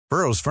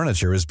Burrow's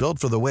furniture is built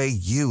for the way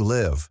you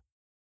live.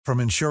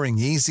 From ensuring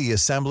easy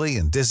assembly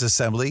and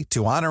disassembly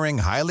to honoring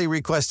highly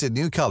requested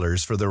new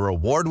colors for their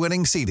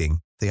award-winning seating,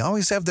 they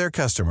always have their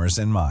customers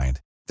in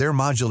mind. Their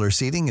modular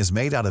seating is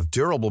made out of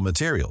durable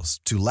materials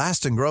to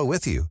last and grow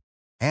with you.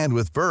 And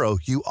with Burrow,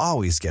 you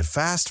always get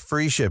fast,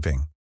 free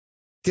shipping.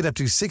 Get up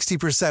to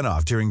 60%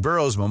 off during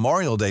Burrow's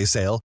Memorial Day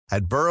sale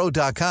at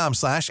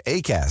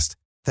burrow.com/ACAST.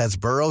 That's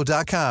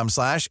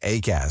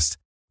burrow.com/ACAST.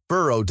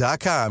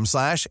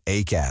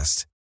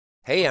 burrow.com/ACAST.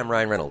 Hey, I'm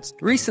Ryan Reynolds.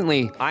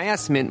 Recently, I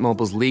asked Mint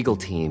Mobile's legal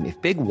team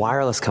if big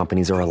wireless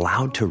companies are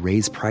allowed to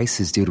raise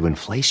prices due to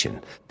inflation.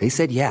 They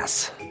said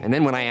yes. And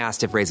then when I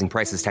asked if raising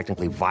prices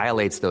technically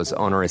violates those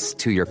onerous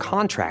two-year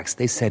contracts,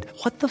 they said,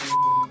 "What the f***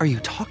 are you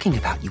talking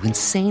about, you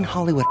insane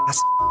Hollywood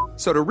ass?"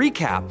 So to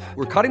recap,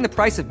 we're cutting the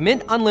price of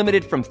Mint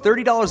Unlimited from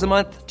 $30 a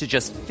month to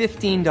just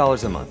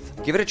 $15 a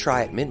month. Give it a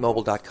try at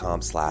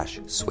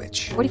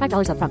mintmobile.com/switch.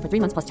 $45 up front for 3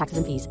 months plus taxes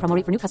and fees. Promo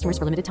rate for new customers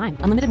for limited time.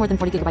 Unlimited more than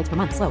 40 gigabytes per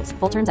month. Slows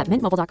full terms at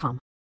mintmobile.com.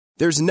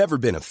 There's never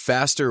been a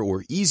faster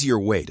or easier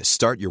way to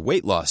start your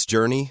weight loss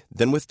journey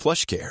than with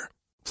PlushCare.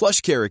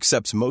 PlushCare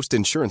accepts most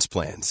insurance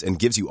plans and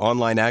gives you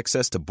online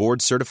access to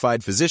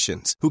board-certified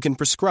physicians who can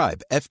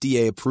prescribe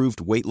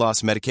FDA-approved weight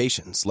loss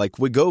medications like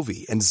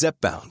Wegovy and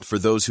Zepbound for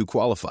those who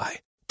qualify.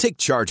 Take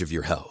charge of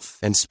your health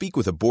and speak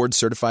with a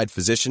board-certified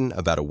physician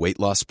about a weight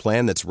loss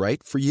plan that's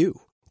right for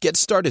you. Get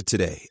started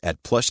today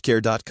at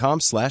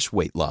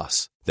plushcare.com/weight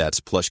loss.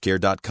 That's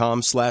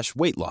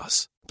plushcare.com/weight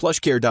loss.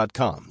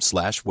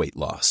 plushcare.com/weight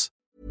loss.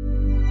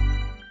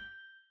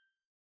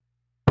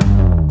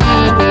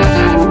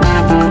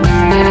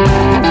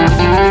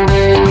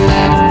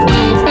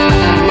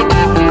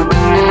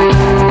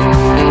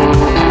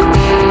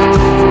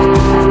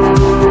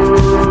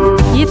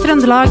 I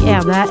Trøndelag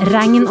det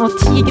regn og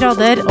 10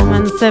 grader, og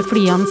mens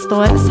flyene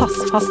står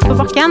SAS-fast på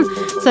bakken,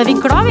 så vi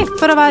glad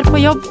for å være på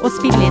jobb og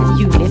spille inn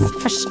julis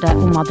første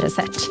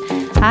omadressert.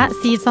 Jeg,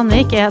 Siv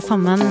Sandvik,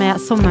 sammen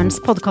med sommerens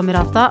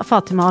poddkamerater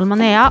Fatima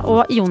Almanea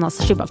og Jonas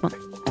Skybakman.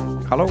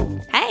 Hallo.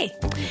 Hei!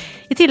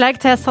 I tillegg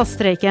til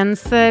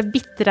SAS-streikens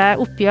bittre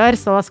oppgjør,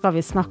 så skal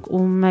vi snakke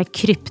om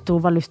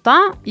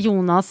kryptovaluta.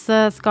 Jonas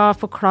skal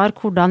forklare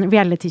hvordan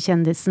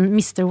reality-kjendisen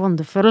Mr.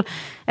 Wonderful,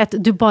 et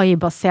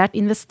Dubai-basert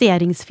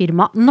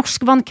investeringsfirma,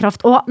 Norsk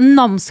Vannkraft og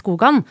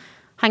Namsskogan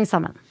henger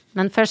sammen.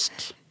 Men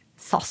først,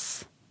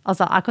 SAS.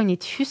 Altså, jeg kan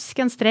ikke huske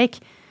en streik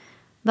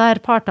der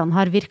partene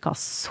har virket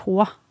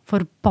så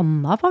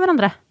forbanna på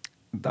hverandre.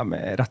 De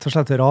rett og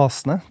slett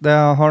rasende. Det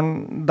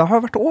har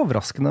vært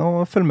overraskende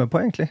å følge med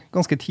på, egentlig.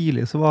 Ganske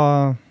tidlig så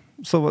var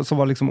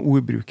liksom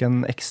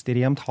ordbruken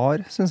ekstremt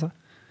hard, synes jeg.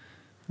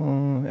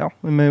 Og, ja,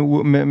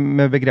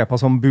 med begreper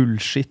som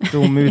bullshit,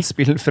 om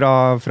utspill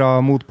fra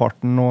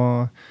motparten,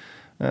 og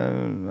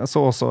jeg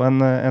så også en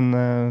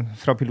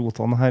fra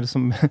pilotene her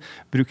som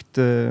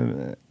brukte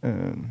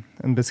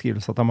en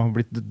beskrivelse at de har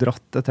blitt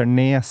dratt etter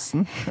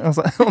nesen.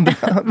 Altså,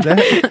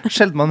 det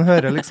sjelden man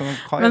hører liksom.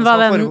 Men var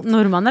det en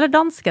nordmann eller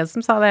danske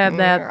som sa det?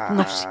 Det et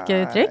norsk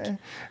uttrykk?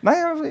 Nei,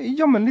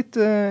 jammen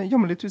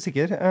litt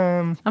usikker.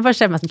 Han får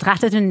se meg som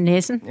dratt etter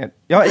nesen.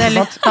 Ja, det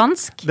litt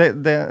dansk.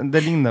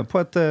 Det ligner på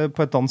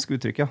et dansk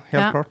uttrykk, ja.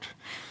 Helt klart.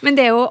 Men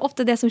det jo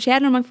ofte det som skjer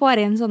når man får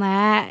inn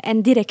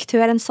en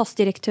direktør, en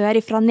SAS-direktør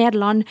fra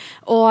Nederland,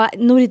 og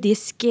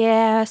nordisk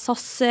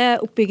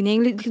SAS-oppbygning.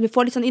 Du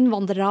får litt sånn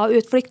innvandrere,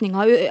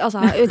 utflyktninger,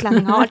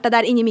 utlendinger og alt det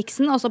der inn i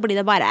miksen, og så blir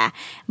det bare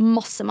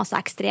masse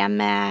ekstrem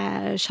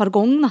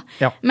jargong.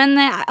 Ja. Men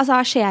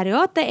jeg ser jo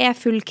at det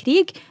full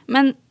krig,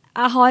 men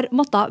jeg har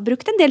måttet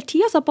brukt en del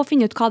tid på å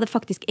finne ut hva det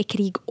faktisk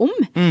krig om.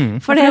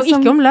 For det jo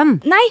ikke om lønn.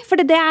 Nei, for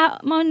det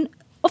man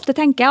ofte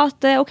tenker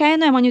at ok,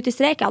 nå man ute i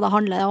streik, ja, da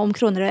handler det om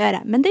kroner og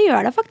øre. Men det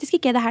gjør det faktisk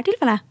ikke i dette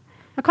tilfellet.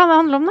 Hva kan det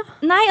handle om da?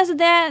 Nei, altså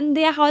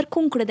det jeg har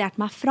konkludert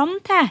meg fram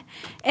til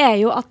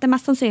jo at det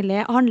mest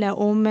sannsynlig handler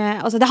om,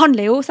 altså det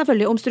handler jo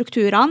selvfølgelig om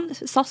strukturene.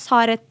 SAS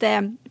har et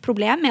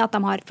problem med at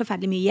de har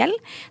forferdelig mye gjeld.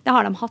 Det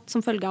har de hatt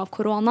som følge av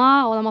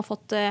korona, og de har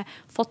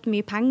fått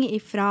mye penger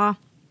ifra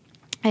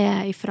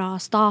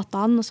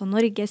statene, altså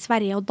Norge,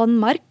 Sverige og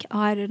Danmark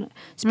har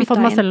spyttet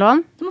inn. Masse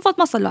lån? De har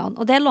fått masse lån,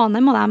 og det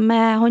lånet må de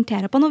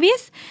håndtere på noe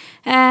vis.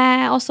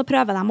 Og så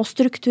prøver de å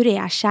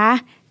strukturere seg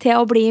til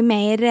å bli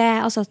mer,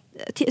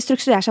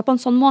 strukturere seg på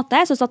en sånn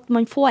måte, så at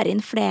man får inn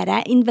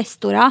flere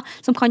investorer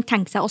som kan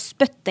tenke seg å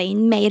spytte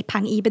inn mer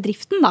penger i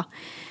bedriften da.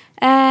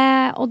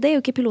 Og det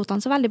jo ikke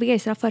pilotene så veldig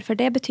begeistret for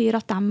det betyr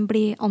at de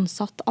blir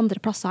ansatt andre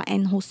plasser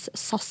enn hos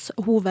SAS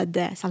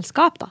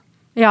hovedselskap da.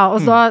 Ja,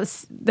 og så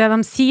det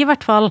de sier i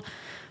hvert fall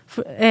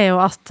jo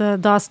at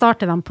da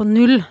starter de på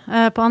null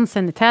på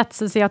ansiennitet,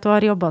 så sier at du har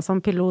jobbet som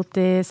pilot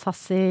i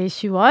SAS i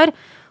 20 år,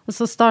 og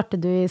så starter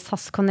du i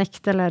SAS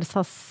Connect eller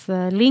SAS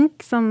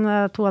Link, som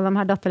to av de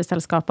her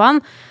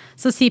datterselskapene,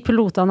 så sier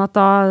pilotene at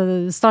da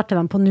starter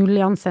de på null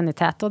i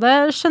ansiennitet, og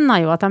det skjønner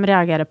jeg jo at de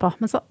reagerer på.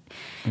 Men så,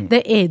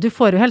 du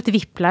får jo helt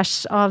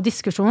whiplash av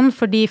diskusjonen,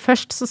 fordi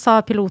først så sa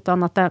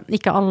pilotene at det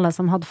ikke alle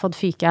som hadde fått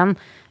fyken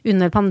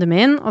under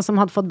pandemien, og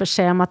som hadde fått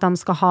beskjed om at de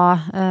skal ha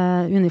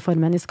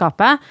uniformen i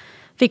skapet,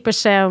 fikk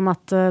beskjed om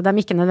at de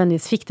ikke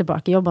nødvendigvis fikk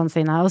tilbake jobbene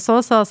sine. Og så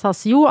sa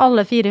SAS, jo,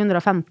 alle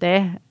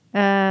 450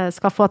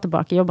 skal få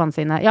tilbake jobbene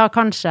sine. Ja,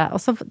 kanskje.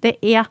 Og så, det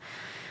er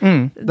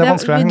vanskelig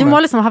å henge med. Du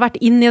må liksom ha vært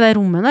inn i det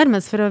rommet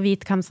nærmest for å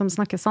vite hvem som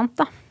snakker sant,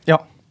 da. Ja.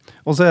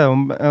 Og så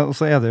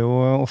er det jo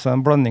også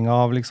en blanding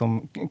av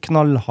liksom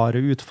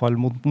knallharde utfall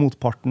mot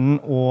motparten,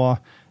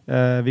 og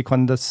vi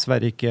kan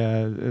dessverre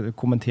ikke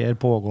kommentere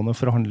pågående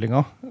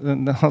forhandlinger.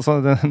 Altså,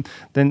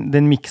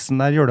 den miksen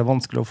der gjør det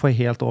vanskelig å få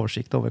helt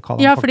oversikt over hva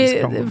de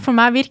faktisk kan. Ja, for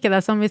meg virker det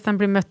som hvis de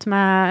blir møtt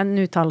med en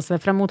uttalelse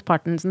fra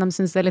motparten som de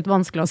synes er litt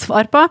vanskelig å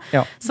svare på,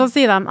 så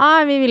sier de,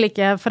 vi vil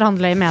ikke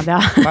forhandle i media.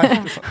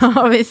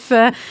 Og hvis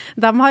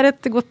de har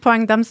et godt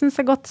poeng de synes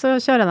er godt, så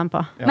kjører de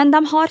på. Ja. Men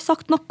de har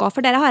sagt noe,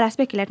 for dere har jeg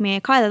spekulert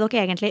mye. Hva er det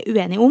dere egentlig er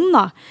uenige om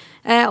da?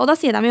 Og da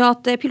sier de jo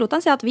at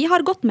pilotene sier at vi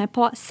har gått med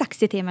på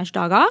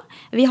 60-timersdager,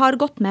 vi har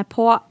gått med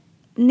på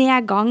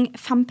nedgang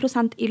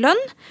 5% i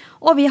lønn,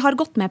 og vi har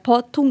gått med på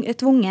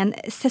tvungen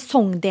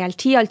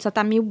sesongdeltid, altså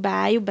at de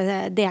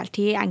jobber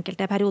deltid i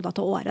enkelte perioder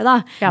til året. Da.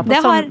 Ja,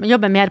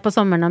 jobber mer på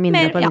sommeren og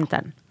mindre på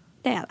vinteren.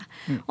 Det er det.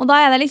 Og da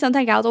er det liksom,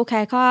 tenker jeg at ok,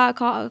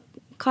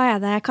 hva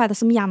er det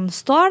som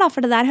gjenstår da?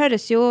 For det der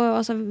høres jo,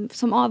 altså,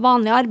 som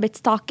vanlig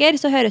arbeidstaker,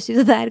 så høres jo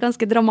det der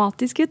ganske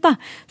dramatisk ut da.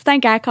 Så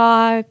tenker jeg,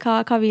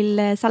 hva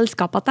vil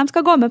selskapet at de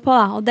skal gå med på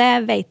da? Og det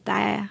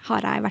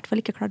har jeg i hvert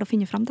fall ikke klart å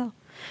finne frem til da.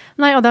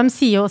 Nei, og de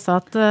sier jo også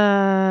at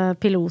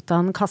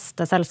pilotene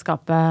kaster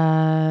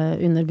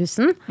selskapet under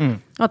bussen,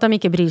 og at de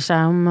ikke bryr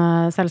seg om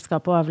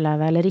selskapet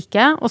overlever eller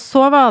ikke. Og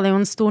så var det jo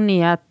en stor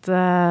nyhet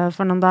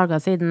for noen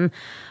dager siden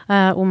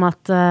om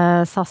at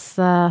SAS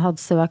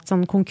hadde søkt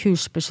sånn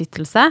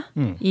konkursbeskyttelse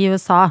i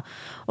USA.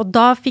 Og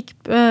da fikk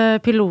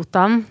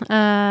pilotene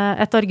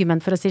et argument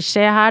for å si,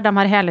 se her, de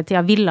har hele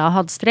tiden ville ha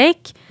hatt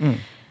streik.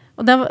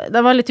 Og det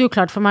var litt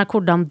uklart for meg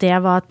hvordan det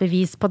var et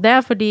bevis på det,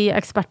 fordi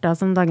eksperter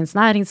som Dagens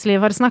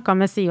Næringsliv har snakket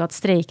med sier jo at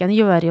streiken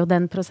gjør jo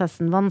den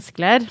prosessen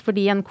vanskeligere,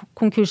 fordi en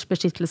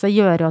konkursbeskyttelse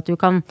gjør jo at du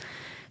kan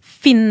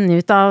finne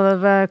ut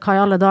av hva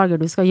i alle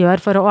dager du skal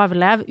gjøre for å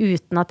overleve,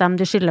 uten at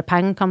de skylder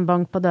penger kan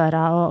banke på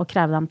døra og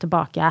kreve dem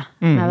tilbake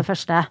med det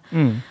første.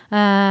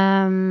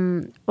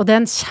 Og det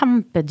er en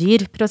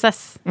kjempedyr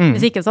prosess.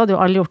 Hvis ikke så hadde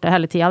jo alle gjort det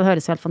hele tiden, det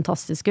høres jo helt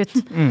fantastisk ut.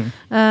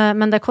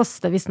 Men det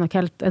koster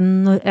visstnok helt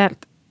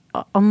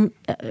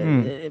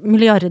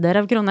milliarder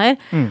av kroner.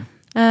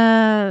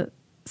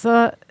 Så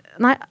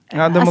nei,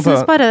 jeg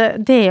synes bare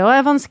det er jo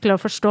vanskelig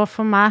å forstå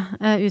for meg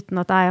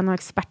uten at jeg er noen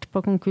ekspert på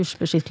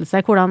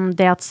konkursbeskyttelse, hvordan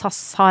det at SAS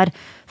har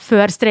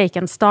før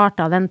streiken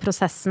startet den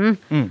prosessen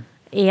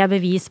er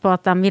bevis på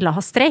at de ville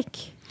ha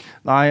streik.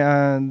 Nei,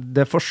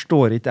 det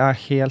forstår ikke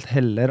jeg helt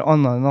heller,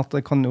 annet enn at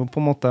det kan jo på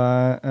en måte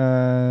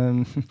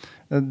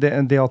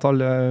det at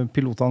alle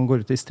pilotene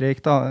går ut i streik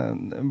da,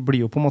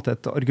 blir jo på en måte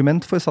et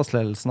argument for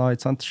SAS-ledelsen,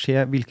 ikke sant? Se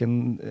hvilken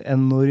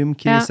enorm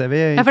krise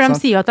vi er. Ja, for de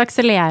sier jo at det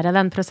akselererer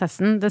den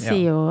prosessen, det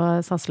sier jo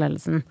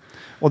SAS-ledelsen.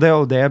 Og det er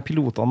jo det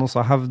pilotene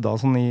også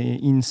hevdet sånn i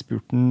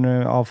innspurten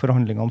av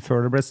forhandlingene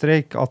før det ble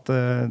streik, at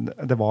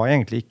det var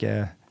egentlig ikke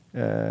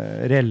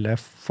reelle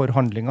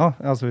forhandlinger.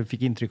 Altså vi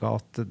fikk inntrykk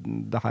av at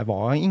det her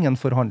var ingen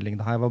forhandling,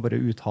 det her var bare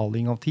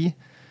uthaling av tid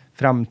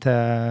frem til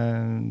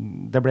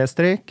det ble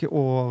streik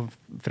og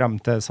frem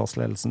til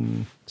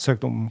SAS-ledelsen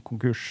søkte om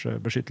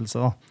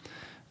konkursbeskyttelse da.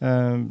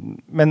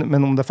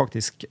 Men om det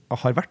faktisk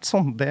har vært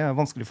sånn, det er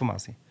vanskelig for meg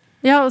å si.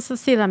 Ja, og så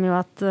sier de jo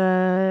at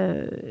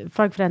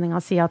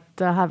fagforeningen sier at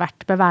det har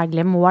vært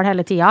bevegelige mål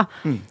hele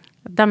tiden.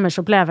 Deres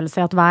opplevelse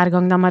er at hver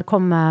gang de har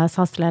kommet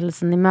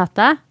SAS-ledelsen i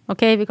møte,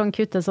 ok, vi kan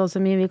kutte så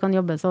mye, vi kan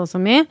jobbe så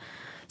mye,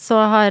 så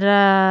har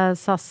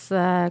SAS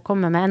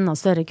kommet med enda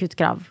større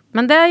kuttkrav.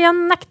 Men det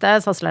igjen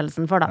nekter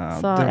SAS-ledelsen for da.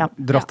 Så,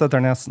 dratt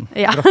etter nesen.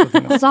 Ja.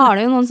 Og så har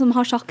det jo noen som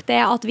har sagt det,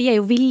 at vi er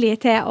jo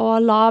villige til å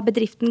la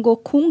bedriften gå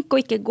konk,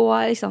 og ikke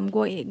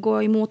gå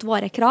imot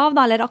våre krav,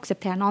 da, eller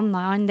akseptere noe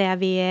annet enn det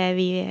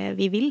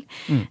vi vil.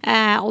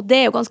 Og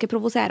det er jo ganske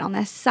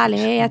provoserende,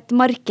 særlig i et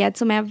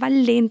marked som er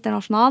veldig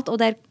internasjonalt,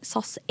 og der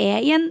SAS er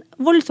i en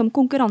voldsom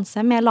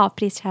konkurranse med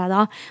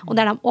lavpriskjeder, og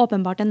der de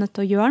åpenbart er nødt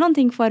til å gjøre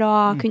noe for å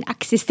kunne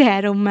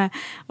eksistere om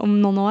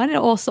noen år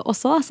også.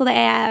 Så det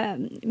er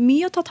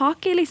mye å ta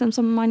tak i, liksom,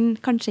 som man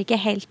kanskje ikke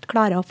helt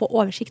klarer å få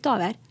oversikt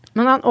over.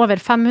 Men over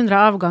 500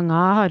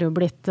 avganger har jo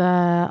blitt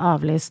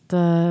avlyst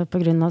på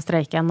grunn av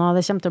streiken, og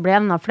det kommer til å bli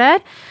enda flere.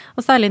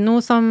 Og særlig nå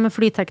som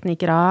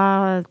flyteknikere,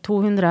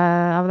 200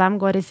 av dem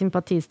går i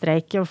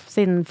sympatistreik, og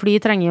siden fly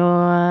trenger jo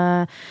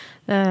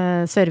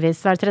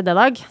service hver tredje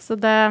dag.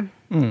 Så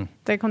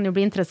det kan jo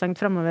bli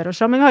interessant fremover å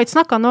se. Men vi har ikke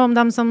snakket noe om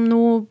dem som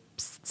nå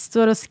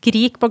står og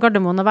skrik på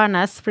Gardermoen og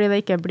Værnes fordi det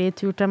ikke blir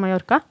tur til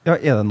Mallorca. Ja,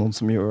 er det noen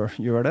som gjør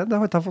det? Det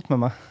har ikke jeg fått med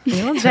meg.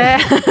 Jo, det.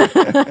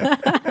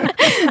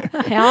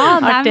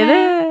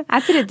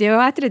 Jeg trodde jo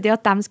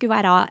at de skulle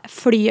være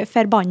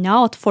flyforbanna,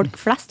 og at folk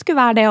flest skulle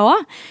være det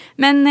også.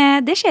 Men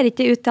det ser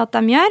ikke ut til at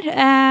de gjør.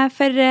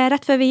 For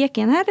rett før vi gikk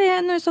inn her,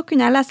 så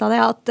kunne jeg lese det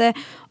at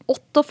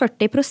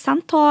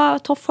 48%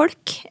 av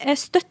folk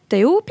støtter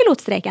jo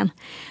pilotstreiken.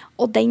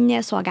 Og den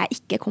så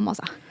jeg ikke komme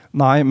av seg.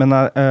 Nei, men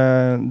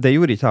det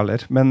gjorde ikke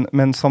heller.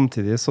 Men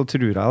samtidig så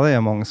tror jeg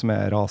det mange som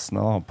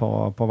rasende da,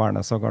 på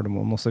Værnes og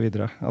Gardermoen og så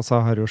videre. Altså,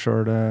 jeg har jo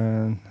selv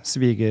en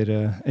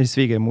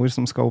svigermor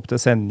som skal opp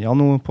til Senja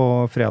nå på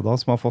fredag,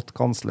 som har fått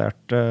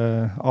kanslert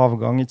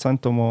avgang, ikke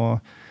sant, om å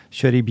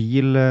kjøre i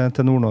bil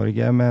til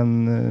Nord-Norge med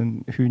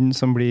en hund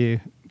som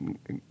blir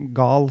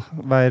gal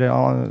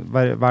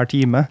hver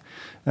time.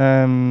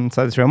 Så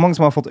jeg tror det mange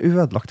som har fått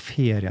ødelagt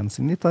ferien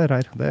sin litt der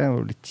her. Det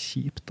jo litt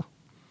kjipt da.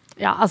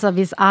 Ja, altså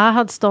hvis jeg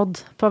hadde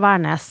stått på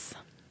Værnes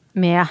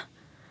med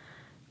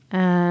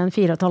en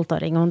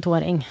 4,5-åring og en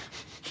 2-åring,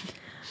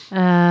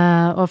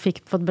 og fikk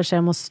fått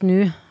beskjed om å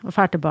snu og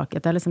fære tilbake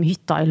til liksom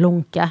hytta i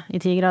Lonke i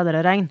 10 grader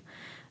og regn,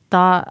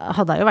 da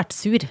hadde jeg jo vært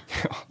sur.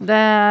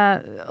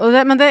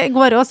 Men det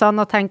går jo også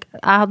an å tenke,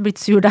 jeg hadde blitt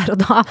sur der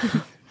og da.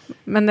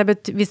 Men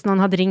hvis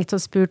noen hadde ringt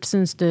og spurt,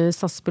 synes du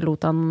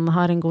SAS-pilotene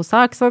har en god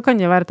sak, så kan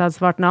det jo være at jeg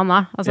hadde svart noe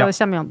annet.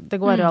 Altså, det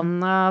går jo an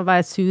å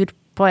være sur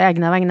på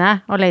egne vegne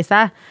og lei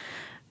seg,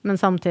 men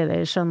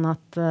samtidig skjønne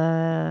at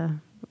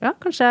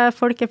kanskje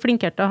folk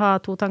flinkere til å ha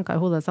 2 tanker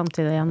i hodet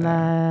samtidig enn det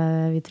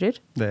vi tror.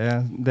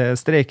 Det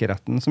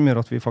streikeretten som gjør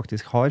at vi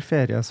faktisk har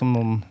ferie, som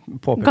noen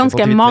påpeker ganske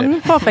på Twitter. Ganske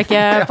mange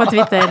påpeker på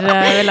Twitter,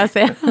 vil jeg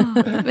si.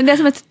 Men det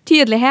som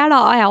tydelig her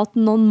da, at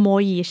noen må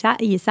gi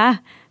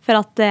seg for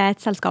at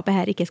et selskap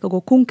her ikke skal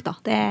gå konk da.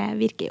 Det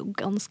virker jo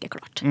ganske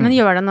klart. Men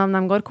gjør det når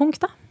de går konk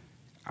da?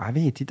 Jeg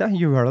vet ikke,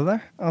 gjør det?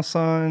 Altså,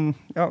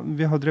 ja,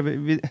 vi har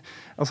drevet...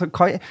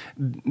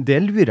 det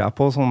lurer jeg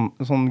på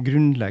sånn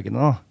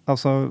grunnleggende da.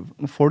 Altså,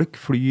 folk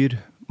flyr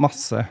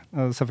masse.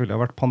 Selvfølgelig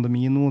har vært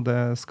pandemi nå,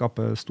 det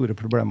skaper store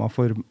problemer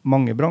for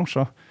mange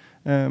bransjer.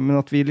 Men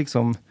at vi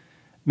liksom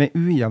med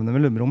ujevne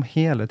mellomrom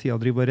hele tiden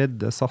driver og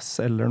redder SAS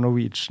eller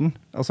Norwegian.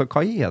 Altså,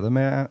 hva det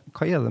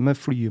med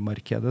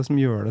flymarkedet som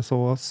gjør det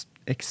så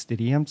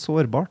ekstremt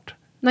sårbart?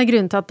 Nei,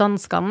 grunnen til at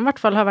danskene i hvert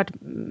fall har vært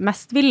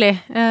mest villig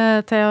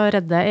til å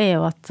redde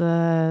jo at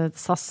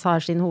SAS har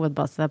sin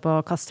hovedbase på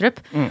Kastrup.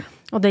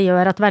 Og det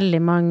gjør at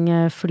veldig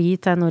mange fly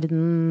til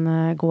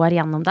Norden går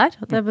gjennom der.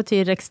 Og det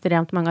betyr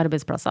ekstremt mange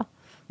arbeidsplasser.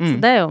 Så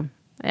det jo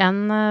en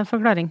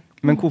forklaring.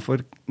 Men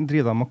hvorfor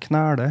driver de og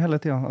knæler hele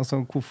tiden?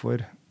 Altså,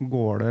 hvorfor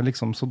går det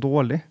liksom så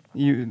dårlig?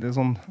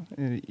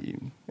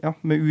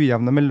 Med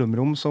ujevne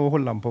mellomrom så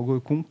holder de på å gå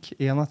konk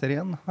en etter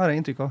en, har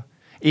jeg inntrykk av.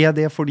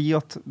 Det fordi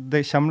at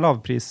det kommer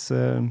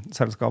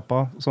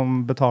lavprisselskaper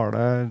som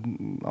betaler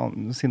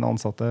sine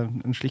ansatte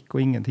en slikk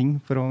og ingenting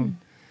for å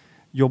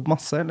jobbe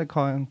masse, eller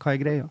hva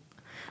greia?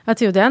 Jeg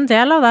tror det en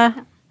del av det.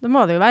 Det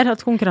må det jo være,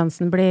 at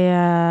konkurransen blir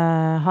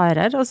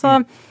hardere. Og så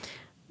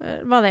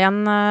var det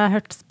en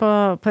hørt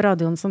på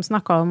radioen som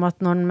snakket om at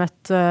når han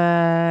møtte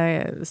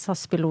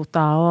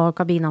SAS-piloter og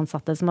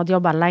kabinansatte som hadde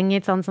jobbet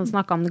lenge, som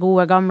snakket om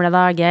gode gamle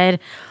dager.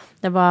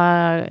 Det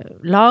var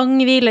lang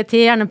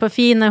hviletid, gjerne på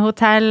fine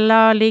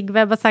hoteller, ligge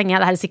ved bassenget.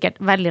 Det her sikkert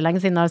veldig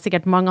lenge siden, og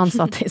sikkert mange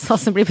ansatte i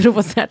SAS som blir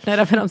provosert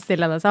når jeg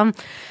fremstiller det sånn.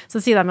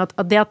 Så sier de at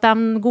det at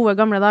de gode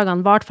gamle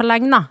dagene vart for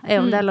lenge, da, jo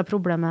en del av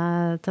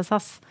problemet til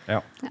SAS. Ja.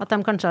 At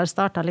de kanskje har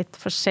startet litt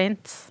for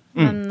sent.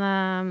 Men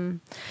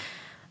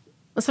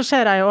så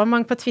ser jeg jo,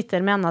 mange på Twitter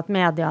mener at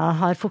media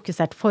har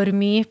fokusert for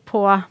mye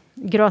på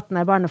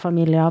gråtende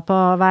barnefamilier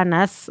på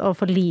Værnes, og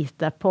for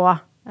lite på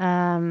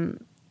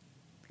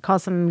hva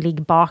som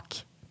ligger bak,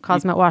 hva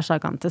som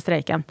årsakene til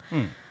streiken.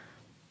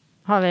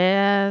 Har vi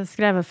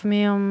skrevet for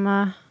mye om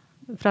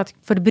fra et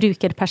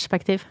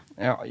forbrukerperspektiv?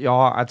 Ja,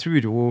 jeg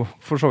tror jo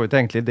for så vidt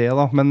egentlig det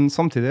da, men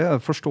samtidig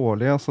det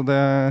forståelig. Altså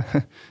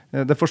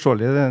det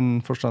forståelig i den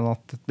forstand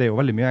at det jo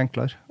veldig mye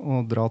enklere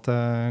å dra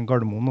til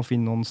Gardermoen og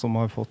finne noen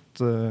som har fått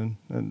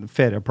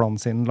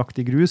ferieplanen sin lagt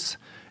i grus,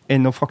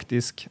 enn å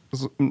faktisk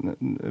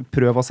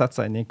prøve å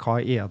sette seg inn i hva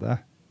det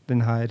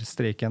denne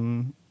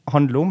streiken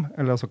handler om,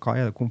 eller altså hva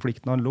det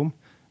konflikten handler om.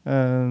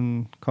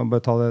 Kan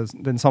bare ta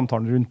den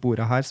samtalen rundt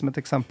bordet her som et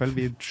eksempel.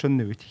 Vi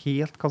skjønner jo ikke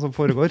helt hva som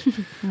foregår.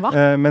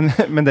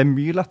 Men det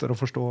mye lettere å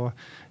forstå,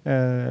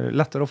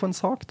 lettere å få en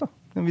sak da,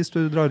 hvis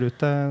du drar ut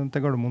til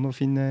Gardermoen og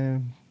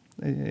finner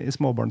en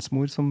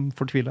småbarnsmor som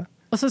fortviler.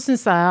 Og så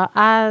synes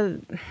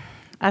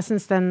jeg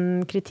synes den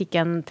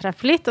kritikken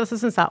treffer litt, og så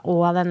synes jeg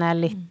også den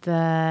litt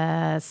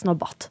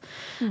snobbat.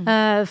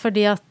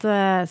 Fordi at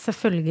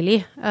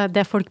selvfølgelig,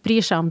 det folk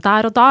bryr seg om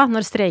der og da,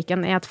 når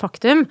streiken et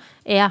faktum,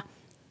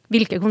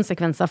 hvilke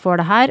konsekvenser får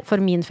det her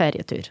for min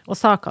ferietur. Og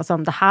saker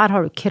som det her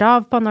har du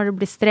krav på når det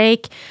blir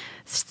streik,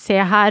 se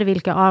her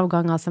hvilke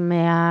avganger som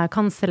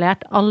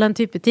kansellert, all den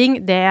type ting,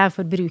 det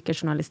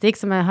forbrukerjournalistikk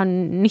som har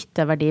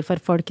nytteverdi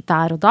for folk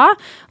der og da,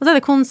 og så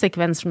det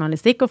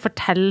konsekvensjournalistikk å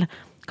fortelle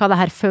hva det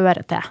her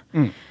fører til.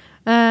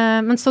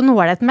 Men så nå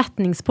det et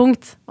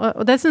metningspunkt,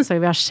 og det synes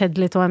jeg vi har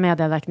skjedd litt over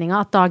mediedekningen,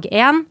 at dag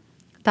 1,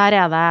 Der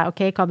det, ok,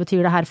 hva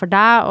betyr det her for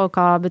deg, og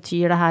hva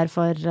betyr det her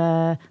for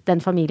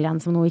den familien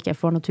som nå ikke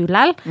får noe tur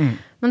lell.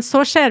 Men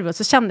så ser vi,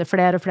 så kommer det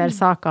flere og flere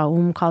saker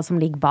om hva som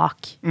ligger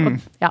bak. Og,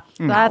 ja,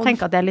 så jeg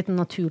tenker at det litt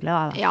naturlig.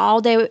 Da. Ja,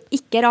 og det jo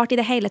ikke rart i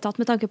det hele tatt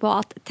med tanke på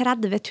at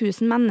 30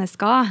 000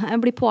 mennesker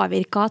blir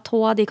påvirket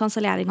av de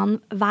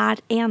kanselleringene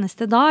hver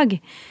eneste dag.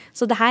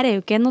 Så det her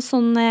jo ikke noe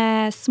sånn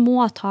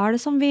småtall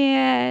som vi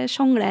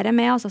sjonglerer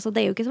med, altså, så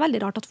det jo ikke så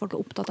veldig rart at folk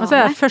opptatt av det. Og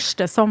så det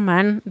første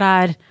sommeren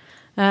der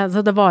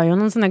så det var jo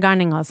noen sånne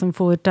gærninger som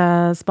for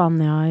til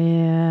Spania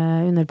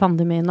under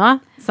pandemien nå,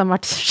 som ble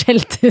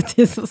skjelt ut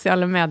i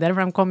sosiale medier,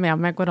 for de kom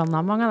hjem med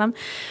korona, mange av dem.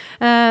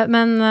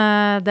 Men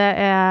det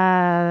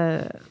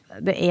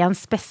en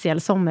spesiell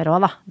sommer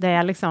også, da. Det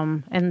liksom,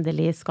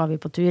 endelig skal vi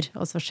på tur,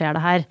 og så skjer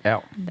det her. Ja.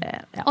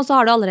 Og så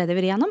har det allerede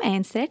vært gjennom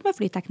en streik med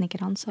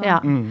flyteknikerne, så... Ja.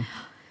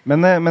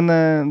 Men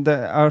det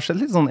har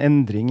skjedd litt sånn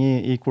endring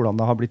i hvordan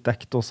det har blitt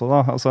dekt også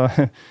da. Altså,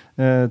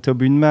 til å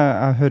begynne med,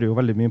 jeg hører jo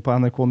veldig mye på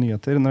NRK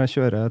Nyheter når jeg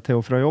kjører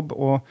til og fra jobb,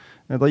 og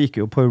da gikk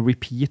jeg jo på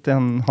repeat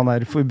han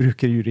der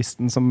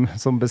forbrukerjuristen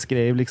som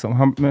beskrev liksom,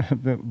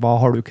 hva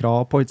har du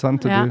krav på, ikke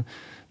sant? Ja.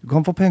 Du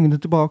kan få pengene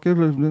tilbake,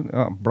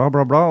 ja, bla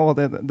bla bla, og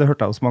det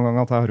hørte jeg jo så mange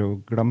ganger at jeg har jo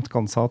glemt hva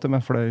han sa til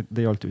meg, for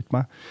det gjaldt ut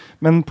meg.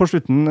 Men på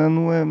slutten,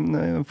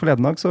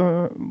 forleden dag, så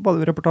var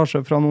det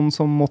reportasje fra noen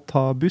som måtte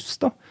ta buss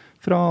da,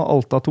 fra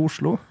Alta til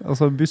Oslo,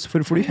 altså buss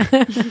for fly.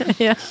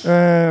 Ja.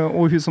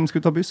 Og hun som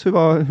skulle ta buss, hun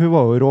var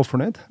jo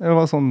råfornøyd. Det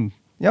var sånn,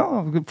 ja,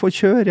 få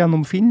kjøre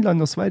gjennom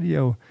Finland og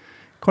Sverige, og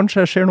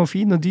kanskje jeg ser noen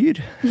fine dyr.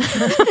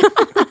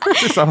 Det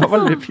synes jeg var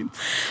veldig fint.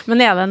 Men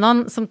det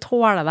noen som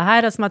tåler det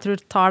her, og som jeg tror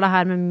tar det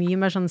her med mye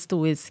mer sånn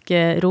stoisk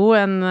ro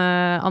enn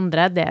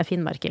andre, det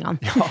finnmarkingene.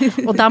 Ja.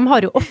 Og de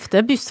har jo ofte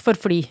buss for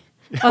fly.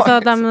 Ja,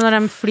 altså, når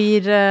de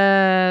flyr,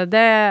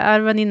 det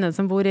venninne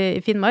som bor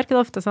i Finnmark, det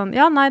ofte sånn,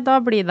 ja, nei, da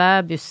blir det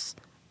buss.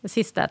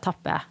 Siste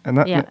etappe.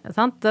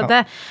 Sant?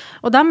 Ja.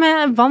 Og de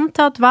vant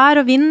til at vær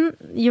og vind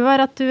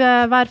gjør at du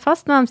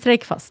værfast når de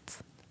streiker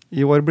fast.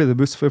 I år blir det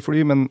buss for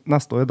fly, men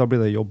neste år da blir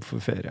det jobb for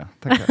ferie,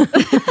 tenker jeg.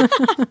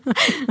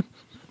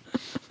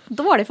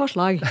 Dårlig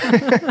forslag.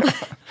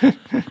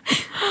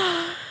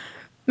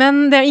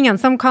 Men det ingen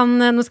som kan,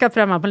 nå skal jeg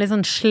prøve meg på en litt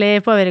sånn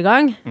sleip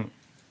overgang.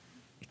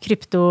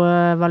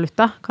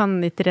 Kryptovaluta kan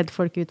ikke redde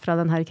folk ut fra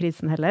denne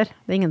krisen heller.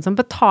 Det ingen som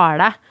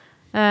betaler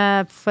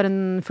for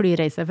en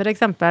flyreise, for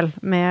eksempel,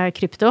 med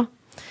krypto.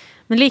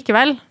 Men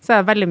likevel så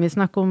det veldig mye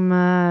snakk om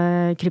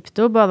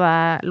krypto, både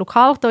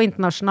lokalt og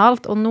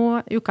internasjonalt, og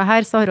nå uka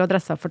her så har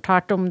Adressa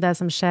fortalt om det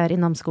som skjer i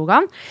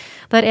Namsskogan,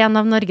 der en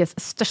av Norges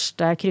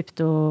største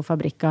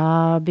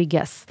kryptofabrikker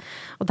bygges.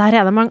 Og der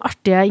det mange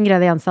artige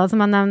ingredienser, som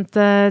jeg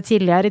nevnte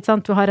tidligere, ikke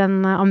sant? Du har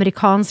en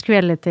amerikansk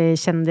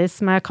reality-kjendis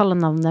med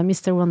kallenavnet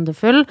Mr.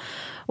 Wonderful,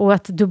 og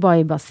et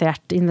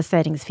Dubai-basert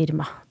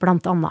investeringsfirma,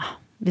 blant annet.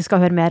 Vi skal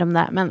høre mer om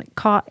det, men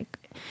hva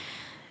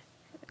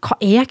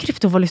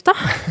kryptovaluta?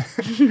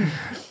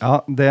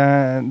 Ja, det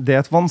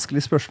et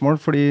vanskelig spørsmål,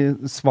 fordi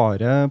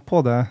svaret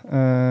på det,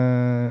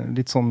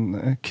 litt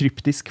sånn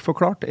kryptisk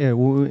forklart,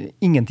 jo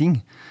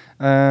ingenting.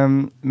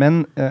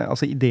 Men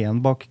altså,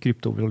 ideen bak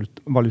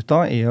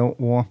kryptovaluta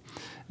å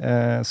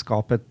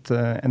skape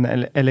en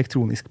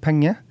elektronisk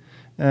penge,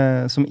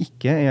 som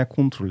ikke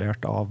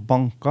kontrollert av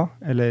banker,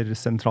 eller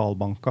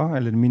sentralbanker,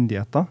 eller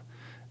myndigheter,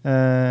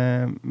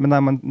 men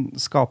der man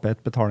skaper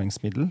et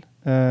betalingsmiddel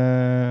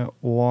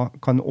og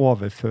kan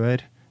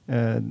overføre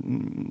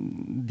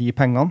de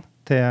pengene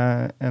til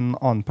en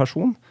annen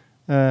person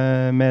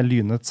med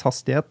lynets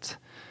hastighet,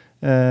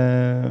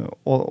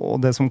 og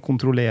det som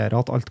kontrollerer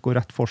at alt går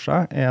rett for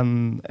seg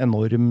en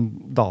enorm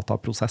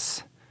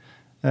dataprosess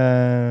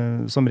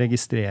som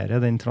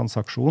registrerer den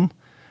transaksjonen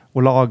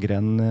og lagrer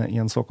den i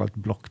en såkalt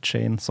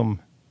blockchain som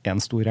en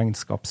stor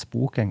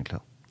regnskapsbok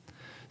egentlig.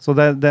 Så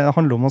det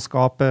handler om å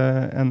skape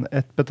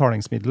et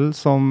betalingsmiddel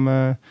som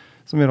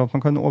gjør at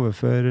man kan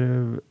overføre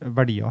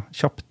verdier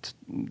kjapt,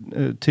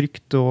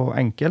 trygt og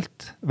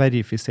enkelt,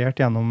 verifisert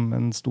gjennom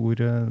en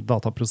stor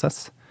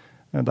dataprosess,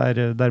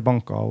 der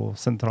banker og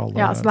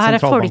sentralbanker... Ja, så det her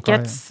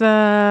folkets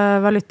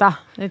valuta,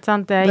 ikke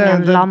sant? Det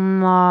ingen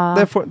land og...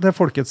 Det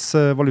folkets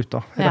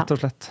valuta, rett og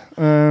slett.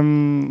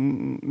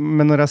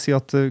 Men når jeg sier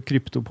at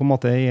krypto på en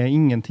måte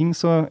ingenting,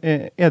 så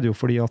det jo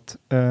fordi at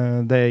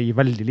det i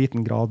veldig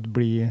liten grad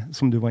blir,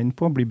 som du var inne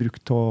på, blir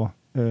brukt til å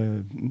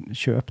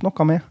kjøpe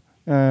noe med.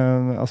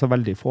 Altså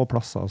veldig få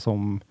plasser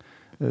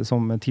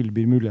som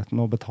tilbyr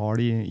muligheten å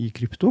betale i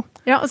krypto.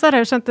 Ja, og så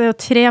har jeg skjønt det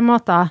jo 3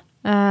 måter,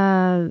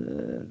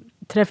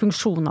 3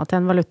 funksjoner til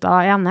en valuta.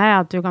 Det ene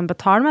at du kan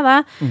betale med det.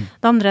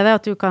 Det andre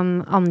at du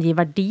kan angi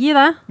verdi i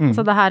det.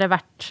 Så det her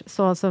verdt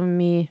så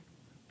mye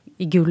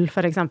i gull,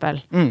 for eksempel.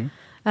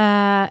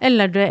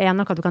 Eller det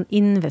noe du kan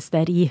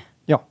investere i.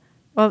 Ja.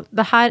 Og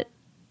det her,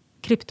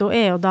 krypto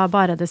jo da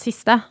bare det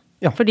siste.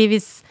 Ja. Fordi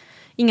hvis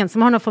ingen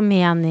som har noe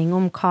formening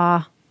om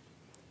hva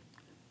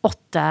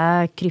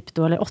 8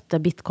 krypto eller 8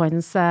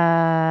 bitcoins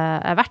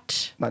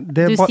verdt. Nei,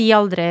 Du sier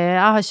aldri,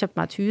 jeg har kjøpt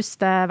meg et hus,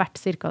 det verdt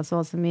cirka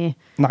så mye.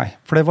 Nei,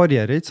 for det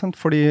varierer, ikke sant?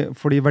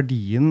 Fordi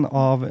verdien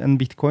av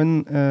en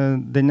bitcoin,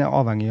 den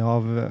avhengig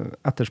av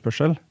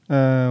etterspørsel,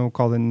 og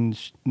hva den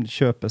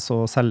kjøpes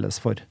og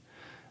selges for.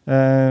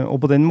 Og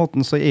på den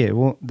måten så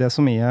jo det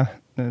som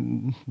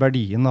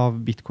verdien av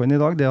bitcoin i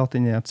dag, det at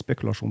den et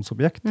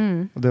spekulasjonsobjekt.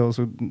 Og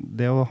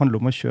det handler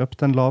om å kjøpe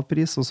til en lav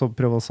pris, og så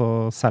prøve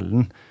å selge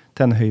den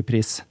til en høy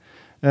pris.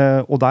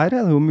 Og der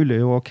det jo mulig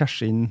å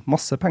cashe inn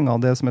masse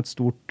penger. Det som et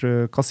stort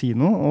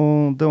kasino,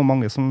 og det jo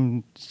mange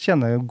som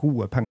tjener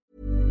gode penger.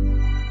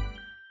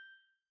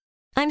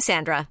 I'm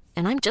Sandra,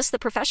 and I'm just the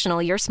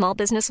professional your small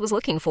business was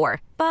looking for.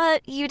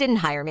 But you didn't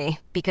hire me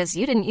because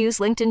you didn't use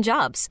LinkedIn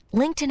Jobs.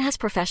 LinkedIn has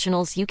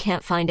professionals you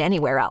can't find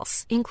anywhere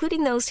else,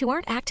 including those who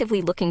aren't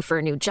actively looking for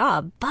a new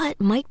job,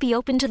 but might be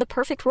open to the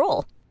perfect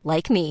role,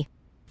 like me.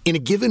 In a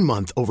given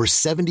month, over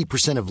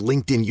 70% of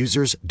LinkedIn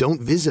users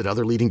don't visit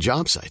other leading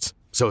job sites.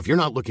 So if you're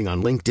not looking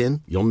on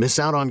LinkedIn, you'll miss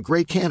out on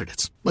great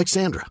candidates, like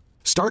Sandra.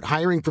 Start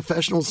hiring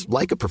professionals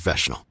like a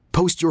professional.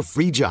 Post your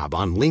free job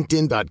on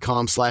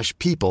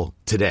linkedin.com/people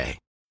today.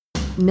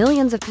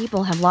 Millions of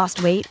people have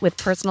lost weight with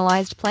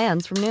personalized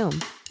plans from Noom.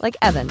 Like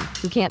Evan,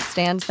 who can't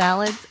stand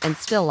salads and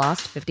still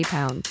lost 50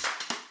 pounds.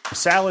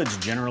 Salads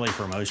generally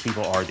for most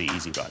people are the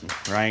easy button,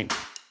 right?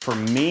 For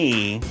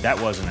me,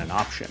 that wasn't an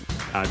option.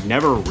 I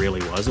never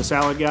really was a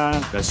salad guy.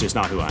 That's just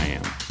not who I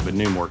am. But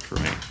Noom worked for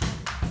me.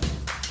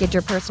 Get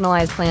your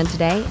personalized plan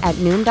today at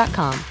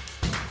Noom.com.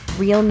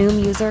 Real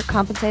Noom user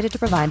compensated to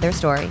provide their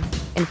story.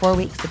 In 4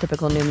 weeks, the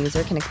typical Noom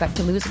user can expect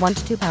to lose 1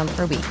 to 2 pounds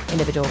per week.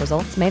 Individual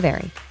results may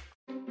vary.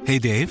 Hey,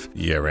 Dave.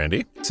 Yeah,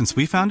 Randy. Since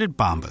we founded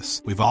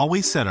Bombas, we've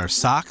always said our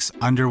socks,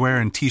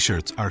 underwear, and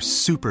T-shirts are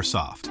super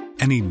soft.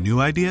 Any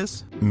new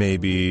ideas?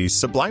 Maybe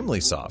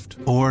sublimely soft.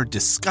 Or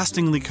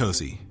disgustingly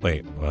cozy.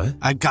 Wait, what?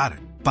 I got it.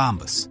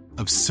 Bombas.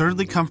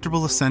 Absurdly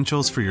comfortable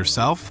essentials for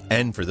yourself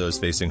and for those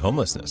facing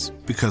homelessness.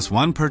 Because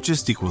one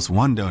purchased equals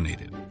one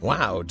donated.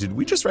 Wow, did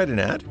we just write an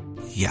ad?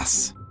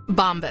 Yes.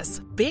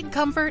 Bombas. Big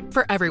comfort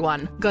for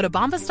everyone. Go to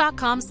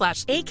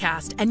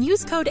bombas.com/ACAST and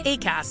use code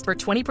ACAST for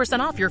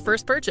 20% off your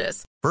first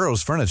purchase.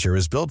 Burrow's furniture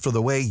is built for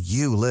the way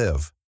you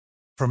live.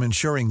 From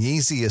ensuring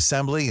easy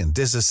assembly and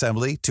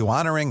disassembly to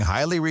honoring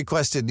highly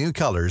requested new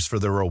colors for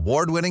their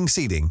award-winning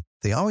seating,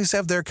 they always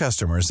have their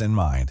customers in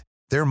mind.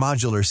 Their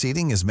modular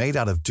seating is made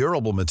out of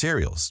durable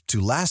materials to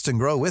last and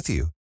grow with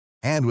you.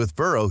 And with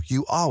Burrow,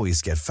 you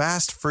always get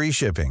fast, free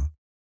shipping.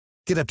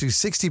 Get up to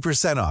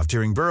 60% off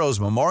during Burrow's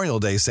Memorial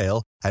Day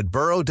sale at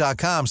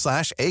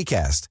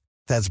burrow.com/ACAST.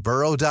 That's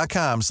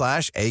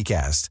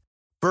burrow.com/ACAST.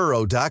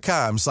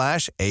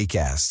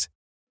 burrow.com/ACAST.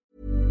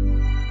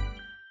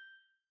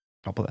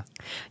 På det.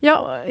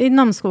 Ja, i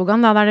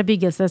Namsskogan, der det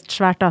bygges et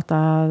svært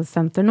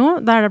datasenter nå,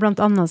 der det blant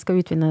annet skal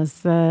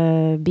utvinnes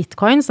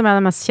bitcoin, som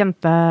det mest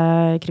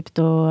kjente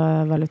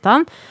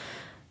kryptovalutaen.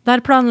 Der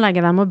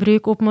planlegger de å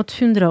bruke opp mot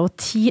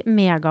 110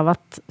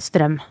 megawatt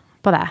strøm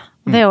på det.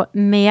 Det jo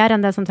mer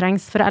enn det som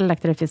trengs for å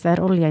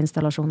elektrifisere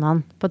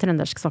oljeinstallasjonene på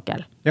trøndersk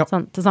sokkel,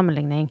 sånn, til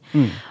sammenligning.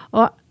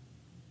 Og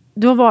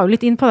du var jo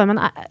litt inn på det, men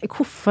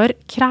hvorfor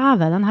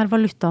krever denne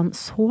valutaen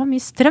så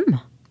mye strøm?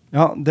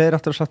 Ja, det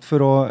rett og slett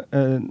for å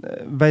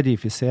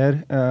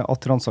verifisere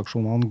at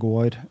transaksjonene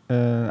går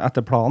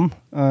etter planen,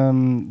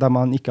 der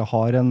man ikke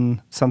har en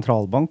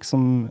sentralbank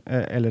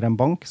eller en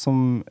bank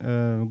som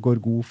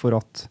går god for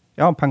at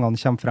pengene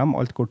kommer frem,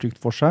 alt går trygt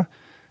for seg.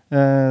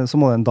 Så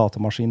må det en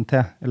datamaskin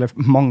til, eller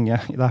mange,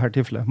 i dette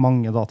tilfellet,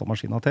 mange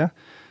datamaskiner til,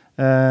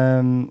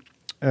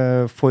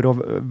 for å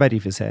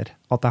verifisere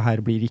at det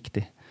her blir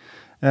riktig.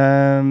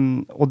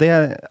 Og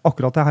det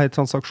akkurat det her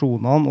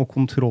transaksjonene og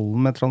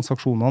kontrollen med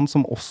transaksjonene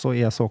som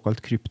også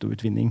såkalt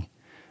kryptoutvinning.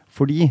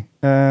 Fordi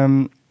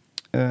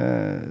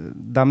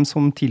de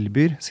som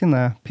tilbyr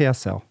sine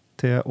PC-er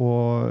til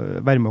å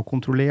være med å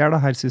kontrollere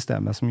det her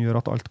systemet som gjør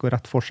at alt går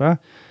rett for seg,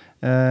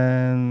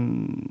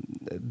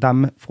 de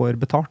får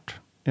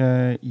betalt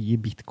i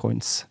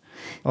bitcoins.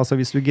 Altså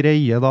hvis du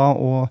greier da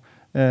å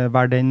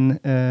være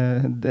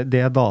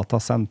det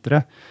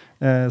datasenteret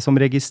som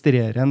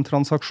registrerer en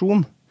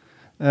transaksjon,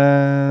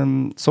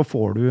 så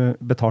får du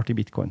betalt i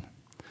bitcoin.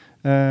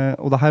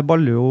 Og det her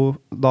baller jo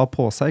da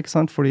på seg, ikke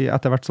sant? Fordi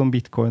etter hvert som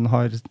bitcoin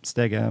har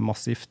steget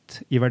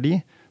massivt i verdi,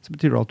 så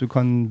betyr det at du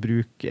kan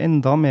bruke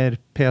enda mer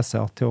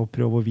PC-er til å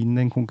prøve å vinne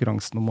den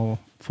konkurransen om å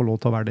få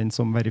lov til å være den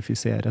som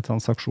verifiserer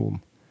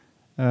transaksjonen.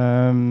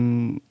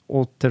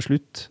 Og til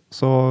slutt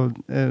så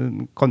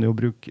kan du jo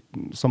bruke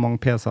så mange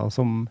PC-er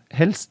som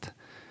helst.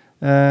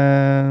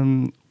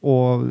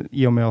 Og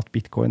i og med at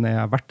bitcoin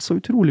verdt så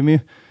utrolig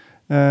mye,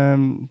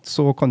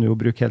 så kan du jo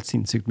bruke helt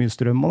sinnssykt mye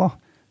strøm da.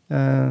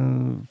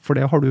 For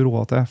det har du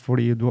råd til,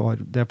 fordi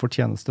det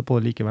fortjeneste på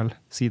det likevel,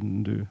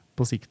 siden du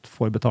på sikt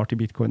får betalt i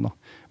bitcoin da.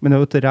 Men det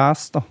jo et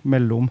race da,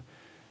 mellom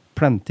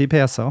plenty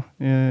PC-er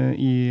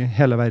i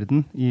hele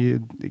verden, i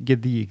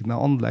gedigne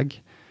anlegg,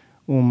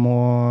 om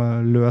å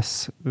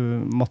løse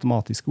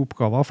matematiske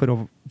oppgaver for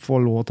å få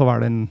lov til å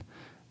være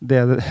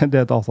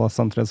det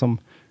datasenteret som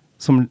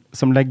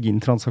som legger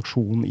inn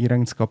transaksjon I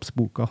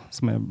regnskapsboka,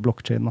 som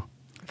blockchain da.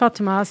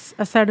 Fatima,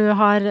 jeg ser du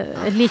har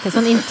et like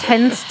sånn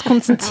intenst,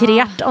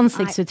 konsentrert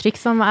ansiktsuttrykk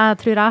som jeg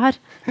tror jeg har.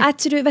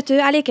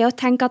 Jeg liker å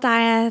tenke at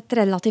jeg et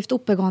relativt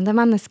oppegående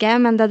menneske,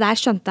 men det der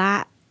skjønte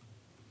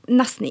jeg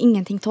nesten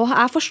ingenting av.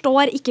 Jeg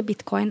forstår ikke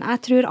Bitcoin.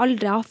 Jeg tror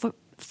aldri jeg har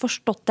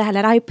forstått det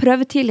heller. Jeg har jo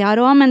prøvd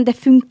tidligere også, men det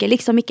funker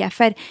liksom ikke,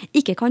 for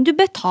ikke kan du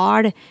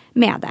betale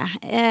med det.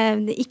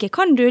 Ikke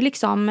kan du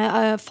liksom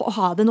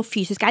ha det noe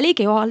fysisk. Jeg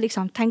liker jo å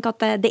liksom tenke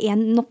at det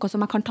noe som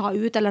jeg kan ta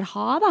ut eller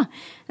ha da.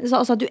 Så,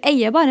 altså, du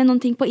eier bare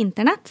noen ting på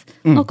internett.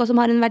 Noe som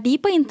har en verdi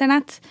på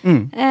internett.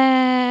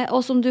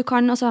 Og som du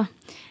kan, altså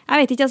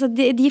jeg vet ikke, altså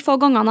de få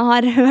gangene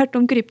jeg har hørt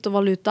om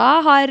kryptovaluta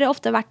har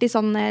ofte vært I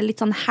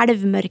litt sånn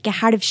halvmørke,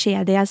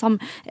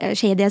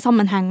 halvskjedige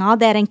sammenhenger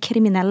der en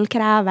kriminell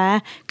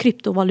krever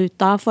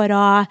kryptovaluta for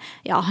å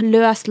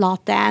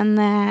løslate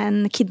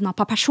en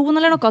kidnappet person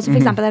eller noe, så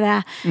for eksempel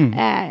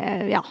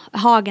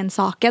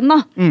Hagen-saken da.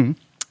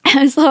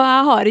 Så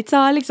jeg har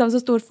ikke så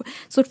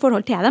stort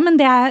forhold til det, men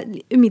det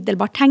jeg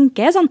umiddelbart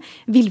tenker sånn,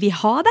 vil vi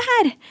ha det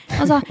her?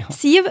 Altså,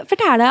 Siv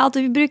forteller at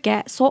vi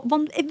bruker så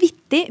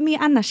vanvittig mye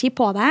energi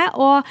på det,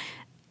 og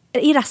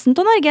I resten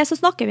av Norge så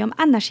snakker vi om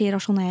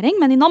energirasjonering,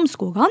 men I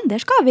Namsskogan,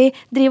 der skal vi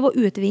drive og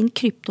utvinne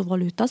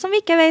kryptovaluta, som vi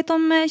ikke vet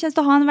om kommer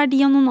til å ha en verdi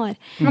om noen år.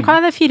 Men hva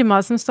det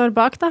firmaet som står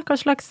bak da? Hva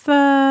slags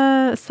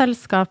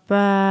selskap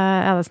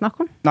det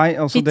snakk om? Nei,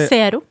 altså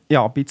BitZero?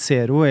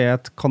 BitZero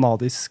et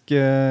kanadisk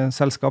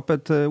selskap,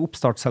 et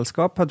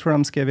oppstartsselskap. Jeg tror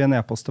de skrev I en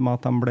e-post til meg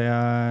at de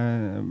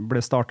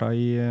ble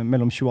startet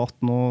mellom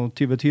 2018 og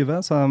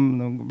 2020, så de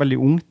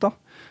veldig ungt da.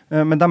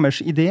 Men deres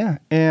idé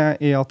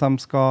at de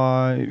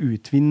skal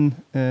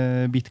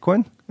utvinne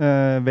bitcoin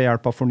ved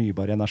hjelp av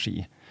fornybar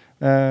energi.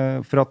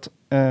 For at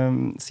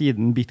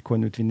siden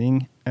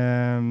bitcoin-utvinning,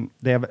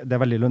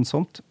 det veldig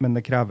lønnsomt, men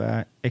det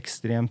krever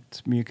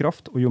ekstremt mye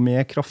kraft, og jo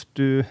mer kraft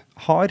du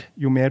har,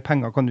 jo mer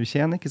penger kan du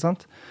tjene, ikke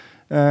sant?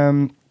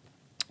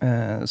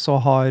 Så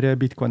har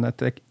bitcoin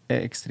et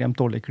ekstremt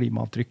dårlig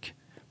klimaavtrykk.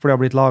 For det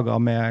har blitt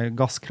laget med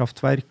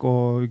gasskraftverk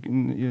og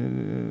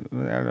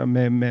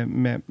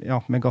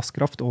med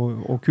gasskraft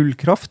og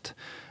kullkraft.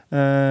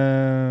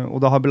 Og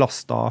det har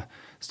belastet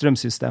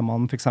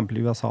strømsystemene, for eksempel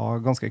I USA,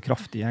 ganske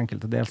kraftig I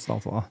enkelte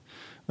delstater.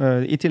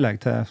 I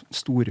tillegg til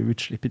store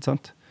utslipp, ikke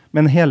sant?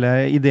 Men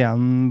hele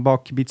ideen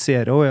bak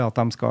BitZero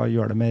at de skal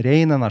gjøre det med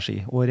ren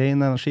energi. Og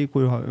ren energi,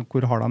 hvor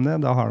har de det?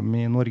 Det har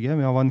de I Norge,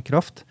 vi har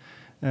vannkraft.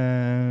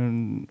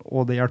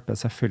 Og det hjelper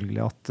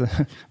selvfølgelig at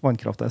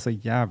vannkraft så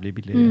jævlig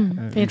billig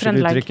I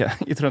Trøndelag.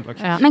 I Trøndelag.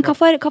 Ja. Men hva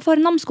får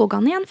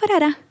Namsskogan igjen for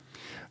dette?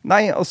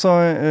 Nei, altså,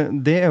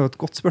 det jo et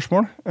godt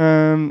spørsmål.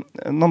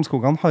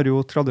 Namsskogan har jo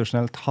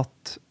tradisjonelt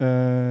hatt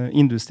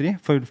industri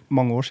for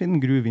mange år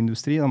siden,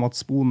 gruveindustri. De har hatt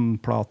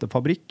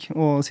sponplatefabrikk,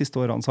 og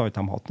siste årene så har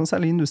ikke de hatt noe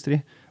særlig industri.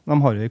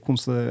 De har jo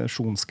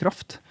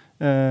konsesjonskraft.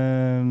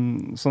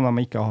 Som de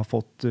ikke har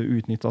fått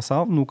utnyttet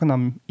seg av. Nå kan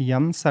de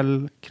igjen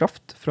selge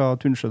kraft fra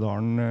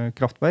Tunsjødalen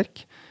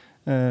kraftverk,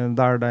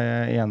 der det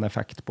en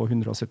effekt på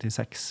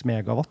 176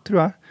 megawatt,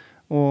 tror jeg.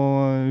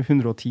 Og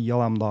 110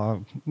 av dem da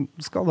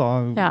skal da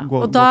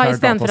gå og da til I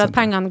stedet for at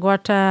pengene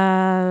går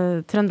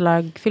til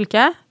Trøndelag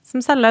fylke,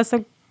 som selger,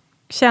 så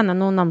tjener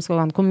nå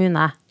Namsskogan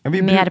kommune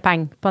mer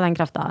penger på den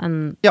kraften enn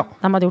de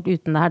hadde gjort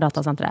uten det her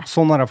datasenteret.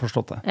 Sånn har jeg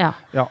forstått det.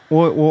 Ja.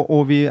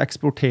 Og vi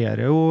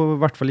eksporterer jo I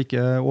hvert fall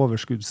ikke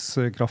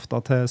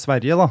overskuddskraften til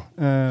Sverige da.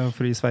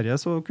 For I Sverige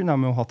så kunne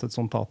de jo hatt et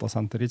sånt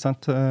datasenter, ikke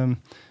sant?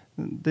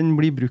 Den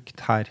blir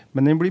brukt her,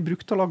 men den blir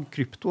brukt til å lage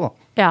krypto da.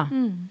 Ja,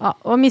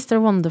 og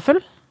Mr.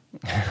 Wonderful?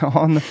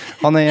 Han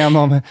en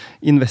av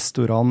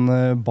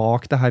investorene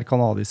bak det her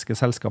kanadiske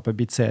selskapet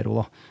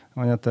BitZero da.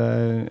 Han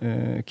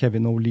heter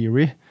Kevin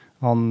O'Leary.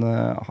 Han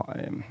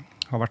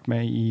har vært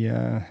med I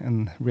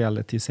en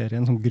reality-serie,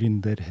 en sånn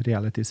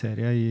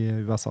gründer-reality-serie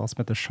I USA som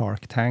heter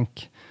Shark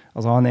Tank.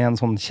 Altså han en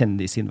sånn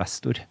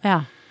kjendisinvestor. Ja.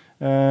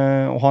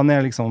 Og han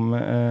liksom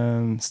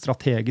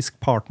strategisk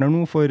partner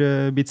nå for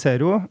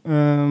BitZero.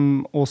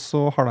 Og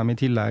så har de I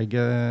tillegg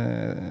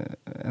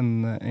en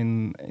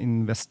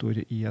investor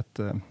I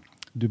et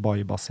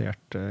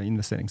Dubai-basert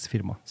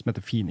investeringsfirma som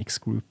heter Phoenix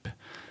Group.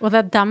 Og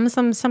det dem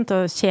som kommer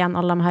til å tjene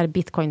alle de her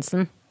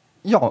bitcoinsen?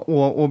 Ja,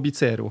 og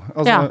BitZero.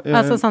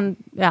 Altså, sånn,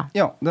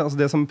 Ja,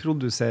 det som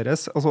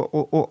produseres, altså,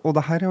 og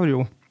det her har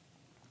jo,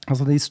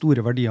 altså de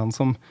store verdiene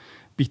som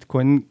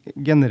Bitcoin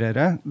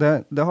genererer,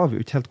 det har vi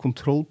jo ikke helt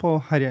kontroll på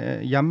her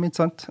hjemme,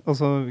 ikke sant?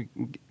 Altså,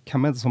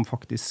 hvem det som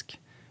faktisk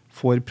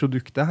får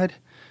produktet her?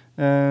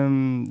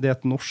 Det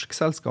et norsk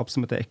selskap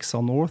som heter Exa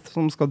North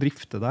som skal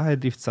drifte det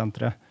her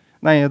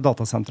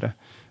datasenteret.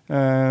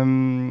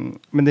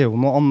 Men det jo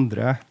noen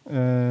andre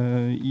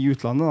I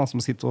utlandet da, som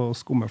sitter og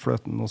skummer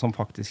fløten og som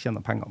faktisk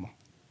tjener penger.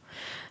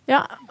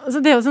 Ja, altså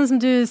det jo sånn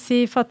som du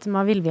sier,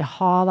 Fatima, vil vi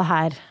ha det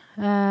her?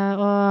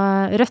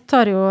 Og Rødt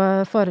har jo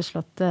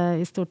foreslått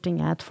I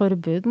Stortinget et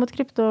forbud mot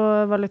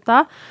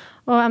kryptovaluta,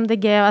 og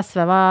MDG og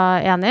SV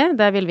var enige,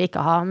 det vil vi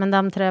ikke ha, men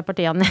de tre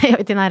partiene jo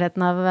ikke I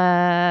nærheten av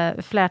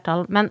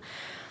flertall. Men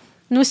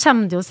Nå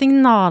kommer det jo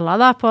signaler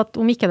da, på at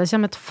om ikke det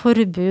kommer et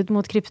forbud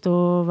mot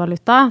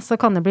kryptovaluta, så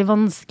kan det bli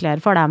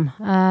vanskeligere for dem.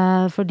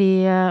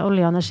 Fordi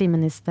olje- og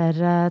energiminister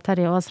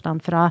Terje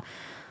Aasland fra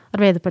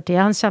Arbeiderpartiet,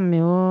 han kommer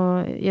jo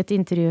i et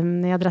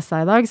intervju i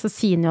Adressa i dag, så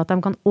sier han jo at de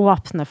kan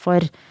åpne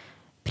for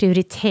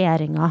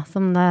prioriteringer,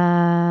 som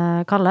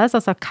det kalles.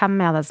 Altså, hvem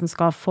det som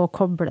skal få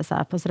koble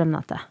seg på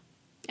strømnettet?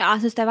 Ja,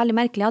 jeg synes det veldig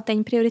merkelig at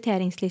den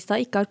prioriteringslista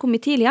ikke har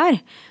kommet tidligere.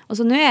 Og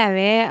så nå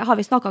har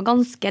vi snakket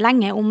ganske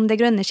lenge om det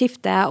grønne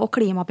skiftet og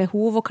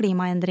klimabehov og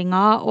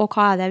klimaendringer og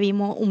hva det vi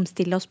må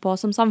omstille oss på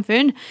som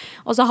samfunn.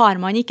 Og så har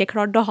man ikke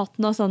klart å ha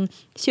noen sånn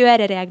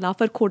kjøreregler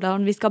for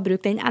hvordan vi skal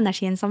bruke den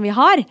energien som vi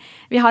har.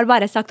 Vi har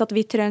bare sagt at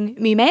vi trenger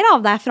mye mer av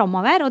det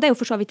fremover, og det er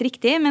jo for så vidt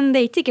riktig, men det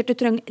er ikke sikkert du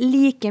trenger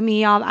like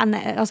mye av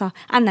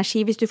energi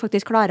hvis du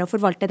faktisk klarer å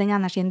forvalte den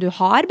energien du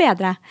har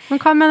bedre.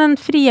 Men hva med den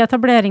frie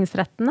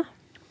etableringsretten da?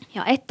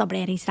 Ja,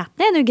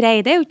 etableringsretten er jo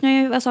grei, det er jo ikke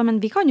noe, men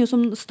vi kan jo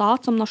som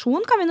stat, som nasjon,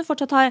 kan vi jo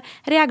fortsatt ha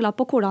regler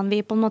på hvordan vi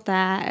på en måte,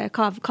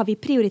 hva vi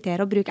prioriterer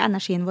å bruke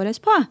energien vår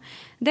på.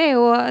 Det er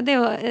jo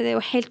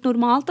helt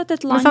normalt at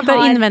et land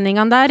har...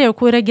 Innvendingene der er jo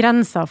hvor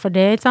grenser for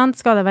det, ikke sant?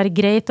 Skal det være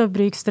greit å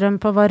bruke strøm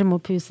på varme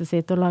opp huset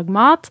sitt og lage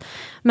mat,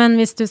 men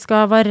hvis du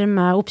skal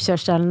varme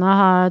oppkjørselen og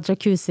ha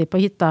jacuzzi på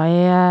hytta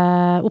i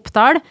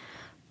Oppdal,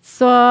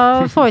 så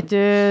får ikke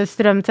du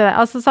strøm til det.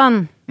 Altså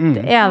sånn,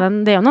 det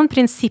er jo noen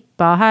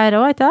prinsipper her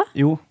også, ikke det?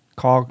 Jo,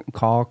 hva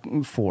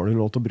får du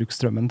lov til å bruke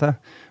strømmen til?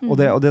 Og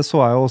det så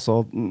jeg jo også,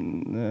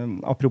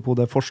 apropos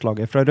det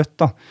forslaget fra Rødt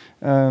da.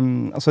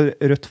 Altså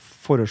Rødt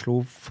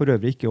foreslo for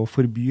øvrig ikke å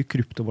forby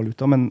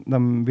kryptovaluta, men de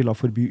ville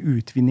forby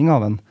utvinning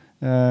av den.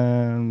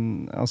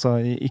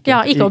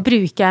 Ikke å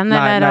bruke den,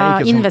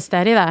 eller å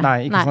investere i det.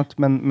 Nei, ikke sant,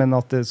 men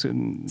at det...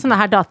 Sånne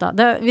her data.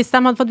 Hvis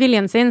de hadde fått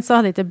viljen sin, så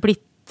hadde det ikke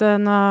blitt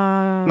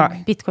noe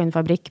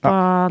bitcoin-fabrikk på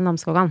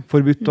Namsskogan.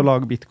 Forbudt å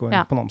lage bitcoin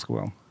på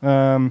Namsskogan.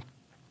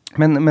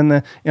 Men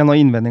en av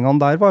innvendingene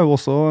der var jo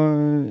også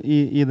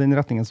i den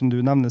retningen som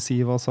du nevner,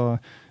 Siv, altså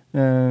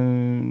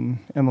en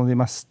av de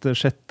mest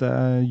sette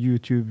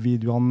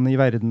YouTube-videoene i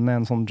verden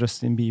en sånn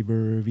Justin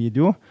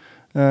Bieber-video.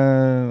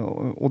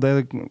 Og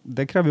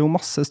det krever jo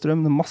masse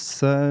strøm,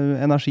 masse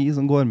energi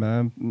som går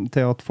med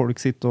til at folk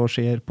sitter og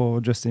ser på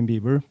Justin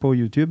Bieber på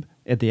YouTube.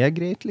 Er det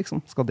greit, liksom?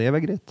 Skal det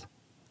være greit?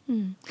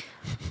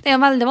 Det er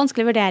jo en veldig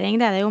vanskelig vurdering,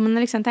 det er det jo, men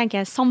liksom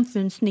tenker jeg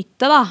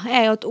samfunnsnytte da,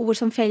 er jo et ord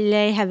som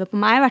feller i hodet på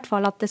meg, i hvert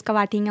fall at det skal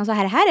være ting, altså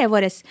her er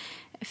våres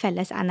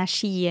felles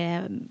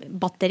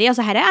energibatteri,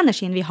 altså her er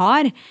energien vi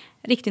har,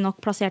 riktig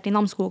nok plassert i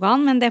Namsskogan,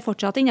 men det er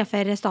fortsatt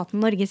innenfor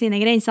staten Norge sine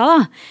grenser da,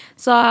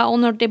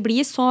 og når det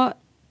blir så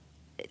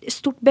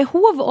stort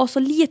behov og så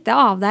lite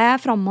av det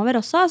fremover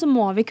også, så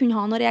må vi kunne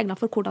ha noen regler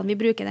for hvordan vi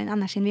bruker den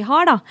energien vi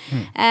har da.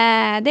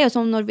 Det er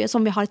jo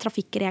som vi har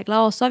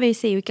trafikkregler også, vi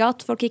sier jo ikke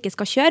at folk ikke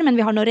skal kjøre, men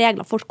vi har noen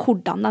regler for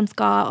hvordan de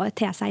skal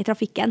te seg i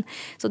trafikken.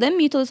 Så det er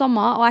mye av det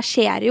samme, og jeg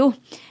ser jo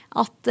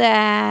at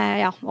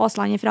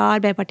Aasland fra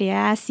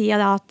Arbeiderpartiet sier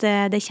at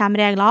det kommer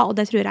regler, og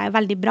det tror jeg er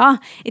veldig bra.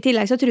 I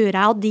tillegg så tror jeg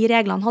at de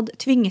reglene hadde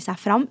tvinget seg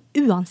fram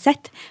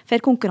uansett,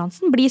 for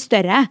konkurransen blir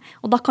større,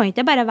 og da kan det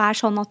ikke bare være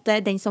sånn at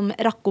den som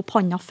rakk opp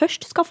hånda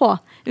først skal få,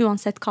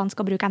 uansett hva han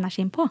skal bruke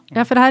energien på.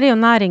 Ja, for her er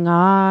jo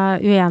næringen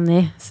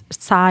uenig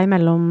seg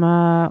imellom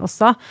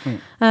også.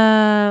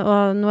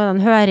 Og nå er det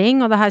en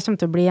høring, og det her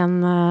kommer til å bli en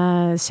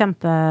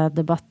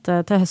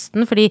kjempedebatt til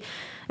høsten, fordi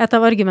et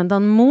av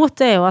argumentene mot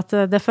er jo at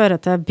det fører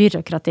til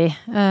byråkrati,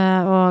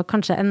 og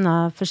kanskje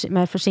enda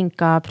mer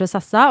forsinket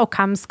prosesser, og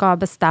hvem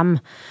skal bestemme.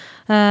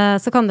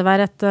 Så kan det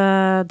være et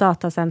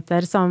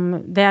datasenter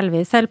som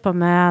delvis holder på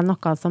med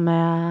noe som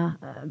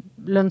er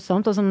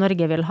lønnsomt, og som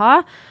Norge vil ha,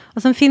 og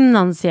som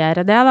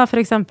finansierer det, da, for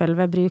eksempel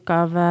ved bruk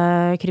av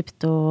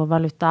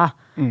kryptovaluta.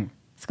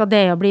 Skal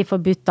det jo bli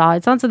forbudt da,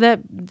 ikke sant? Så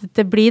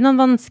det blir noen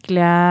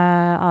vanskelige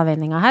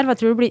avveininger her. Jeg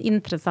tror det blir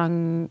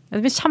interessant,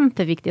 det blir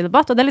kjempeviktig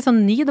debatt, og det er litt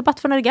sånn ny debatt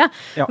for Norge.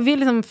 Ja. Vi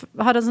liksom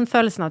har en sånn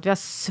følelse av at vi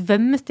har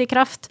svømt i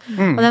kraft,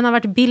 og den har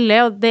vært billig,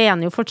 og det er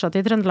den jo fortsatt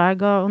i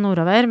Trøndelag og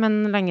nordover,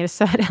 men lenger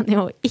sør er den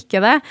jo ikke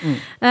det.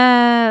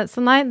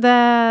 Så nei, det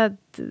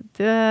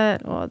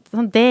er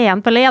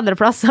en på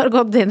lederplass har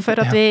gått inn for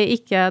at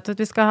at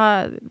vi skal ha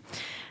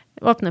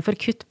åpne for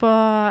kutt på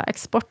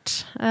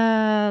eksport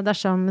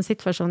dersom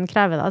situasjonen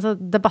krever det. Altså,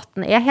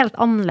 debatten er helt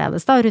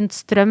annerledes da, rundt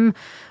strøm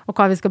og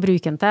hva vi skal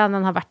bruke den til.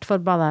 Den har vært for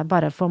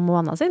bare for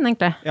måneder siden,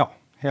 egentlig. Ja,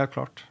 helt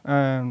klart.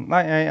 Nei,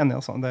 jeg er enig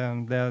altså.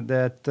 Det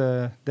er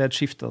et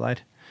skifte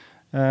der.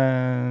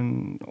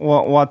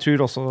 Og jeg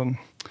tror også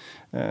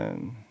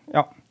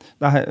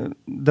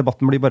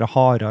debatten blir bare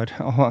hardere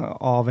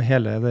av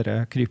hele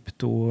det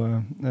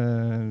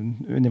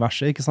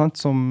krypto-universet, ikke sant?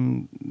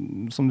 Som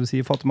du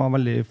sier, Fatima,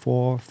 veldig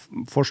få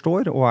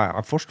forstår, og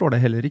jeg forstår det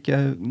heller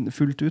ikke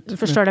fullt ut.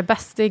 Du forstår det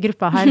best i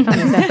gruppa her, kan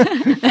du si.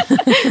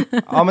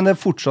 Ja, men det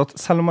er fortsatt,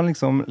 selv om man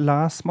liksom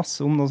leser masse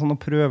om det og, sånn,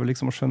 og prøver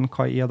liksom å skjønne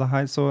hva er det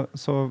her, så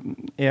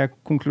er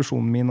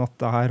konklusjonen min at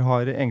det her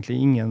har egentlig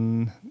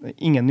ingen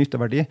ingen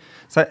nytteverdi.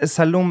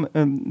 Selv om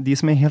de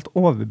som helt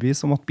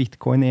overbevist om at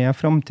bitcoin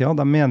fremtiden,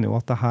 de mener jo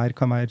at det her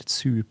kan være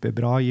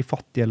superbra i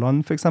fattige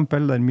land, for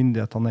eksempel, der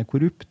myndighetene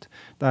korrupt,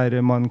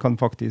 der man kan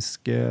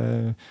faktisk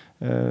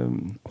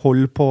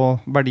holde på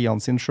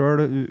verdiene sine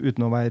selv,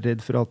 uten å være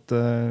redd for at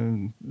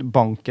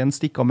banken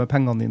stikker med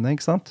pengene dine,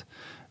 ikke sant?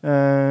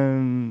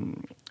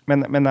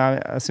 Men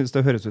jeg synes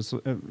det høres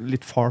ut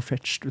litt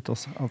far-fetched ut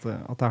også, at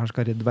det her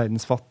skal redde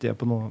verdens fattige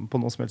på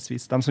noe som helst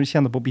vis. De som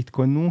tjener på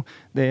bitcoin nå,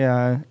 det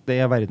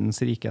er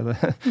verdens rike. Det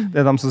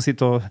er de som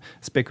sitter og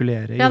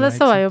spekulerer. Ja, det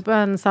så jeg jo på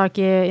en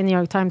sak i New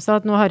York Times,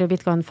 at nå har jo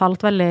bitcoin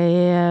falt veldig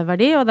i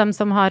verdi, og de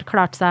som har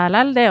klart seg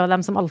LL, det er jo de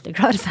som alltid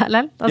klarer seg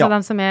LL. Altså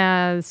de som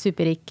er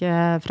superrike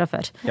fra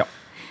før. Ja.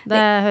 Det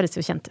høres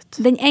jo kjent ut.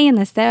 Den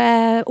eneste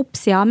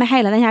oppsida med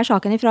hele denne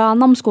saken fra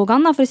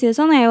Namsskogan, for å si det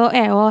sånn,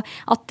 er jo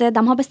at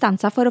de har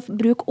bestemt seg for å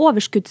bruke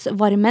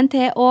overskuddsvarmen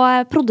til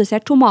å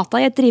produsere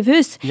tomater i et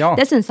drivhus. Ja.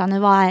 Det synes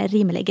jeg var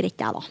rimelig greit,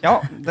 det da. Ja,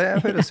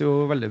 det høres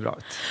jo veldig bra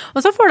ut. Og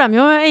så får de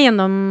jo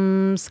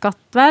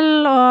eiendomsskatt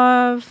vel,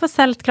 og får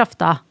selgt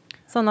krafta,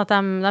 sånn at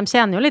de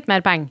tjener jo litt mer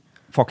penger.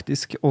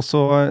 Faktisk, og så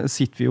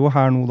sitter vi jo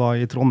her nå da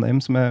i Trondheim,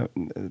 som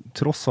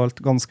tross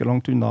alt ganske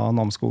langt unna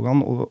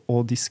Namsskogan, og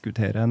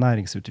diskuterer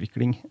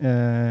næringsutvikling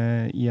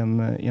i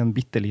en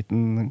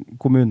bitteliten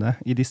kommune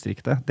i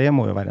distriktet. Det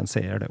må jo være en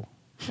seier, det jo.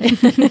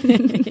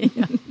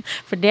 Ja,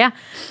 for det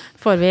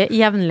får vi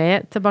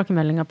jevnlig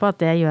tilbakemeldinger på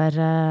at det gjør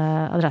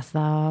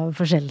Adressa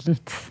for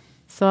sjeldent.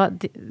 Så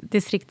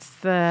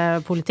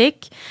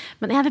distriktspolitikk.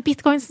 Men er det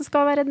bitcoin som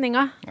skal være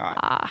redninga?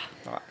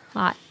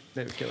 Nei.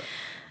 Det er jo ikke det.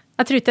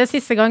 Jeg tror ikke det er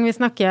siste gang vi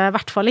snakker, i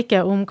hvert fall ikke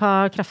om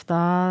hva krafta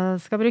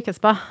skal brukes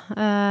på.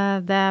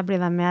 Det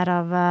blir det mer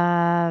av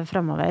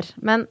fremover.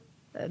 Men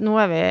nå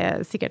er vi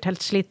sikkert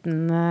helt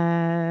sliten,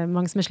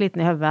 mange som er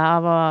sliten i hodet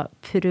av å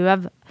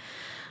prøve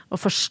å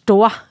forstå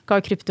hva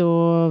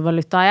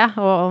kryptovaluta er,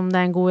 og om det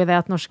er en god idé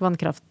at norsk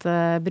vannkraft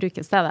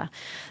brukes til det.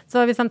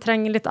 Så hvis de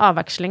trenger litt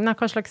avveksling, da,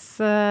 hva slags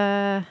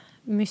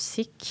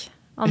musikk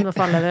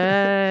anbefaler du,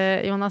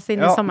 Jonas,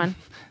 inn i sommeren?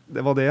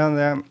 Det var det.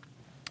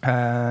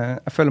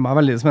 Jeg føler meg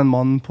veldig som en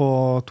mann på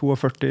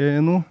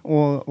 42 nå,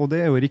 og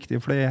det er jo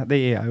riktig, for det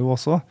er jeg jo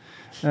også.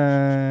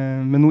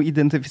 Men nå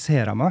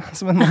identifiserer jeg meg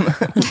som en mann på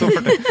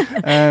 42.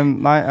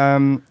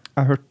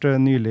 Jeg hørte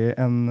nylig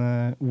en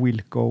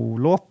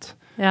Wilco-låt.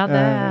 Ja,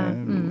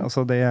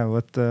 altså det er jo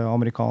et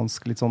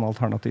amerikansk litt sånn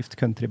alternativt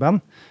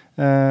countryband,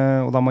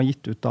 og de har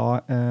gitt ut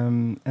da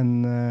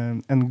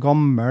en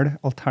gammel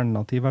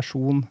alternativ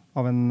versjon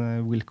av en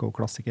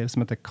Wilco-klassiker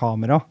som heter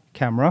Camera,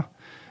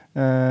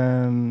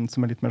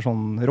 som litt mer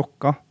sånn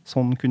rocka.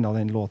 Sånn kunne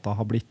den låta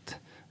ha blitt.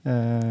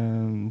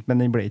 Men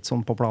den ble ikke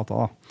sånn på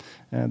plata da.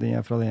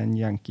 Den fra den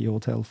Yankee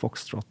Hotel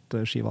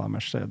Foxtrot-skiva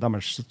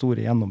deres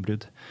store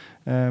gjennombrudd.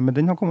 Men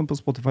den har kommet på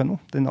Spotify nå,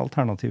 den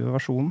alternative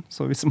versjonen.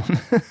 Så hvis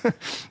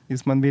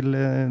man vil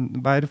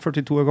være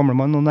 42 år gammel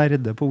mann og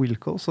nerde på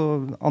Wilco, så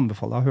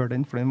anbefaler jeg å høre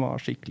den, for den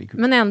var skikkelig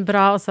kul. Men er den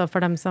bra også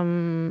for dem som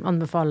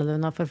anbefaler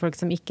den, for folk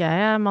som ikke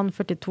er mann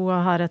 42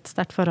 og har et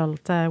sterkt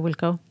forhold til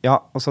Wilco? Ja,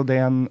 altså det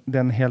er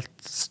en helt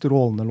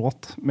strålende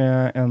låt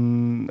med en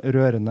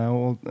rørende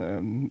og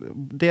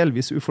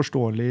delvis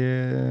uforståelig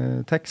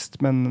tekst,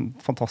 men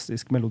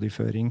fantastisk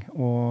melodiføring.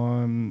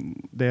 Og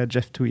det er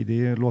Jeff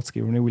Tweedy,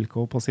 låtskriveren i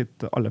Wilco, på sitt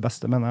aller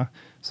beste, mener jeg.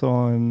 Så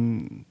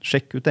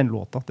sjekk ut den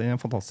låta, det er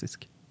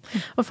fantastisk.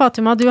 Og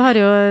Fatima, du har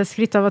jo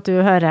skrytt av at du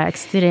hører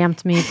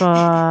ekstremt mye på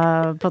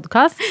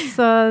podcast,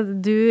 så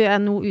du er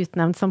nå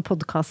utnevnt som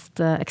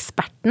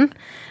podcasteksperten.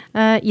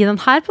 I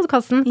denne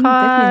podcasten, hva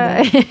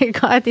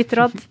er ditt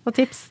råd og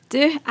tips?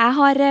 Du, jeg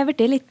har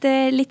vært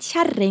litt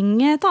kjerring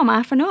av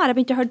meg, for nå har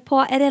jeg begynt å høre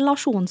på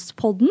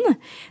Relasjonspodden.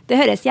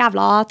 Det høres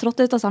jævla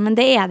trått ut også, men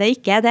det er det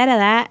ikke. Der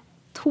er det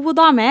 2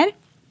 damer,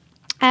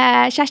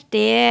 Kjersti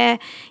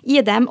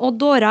Idem og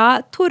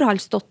Dora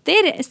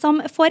Torhalsdottir,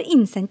 som får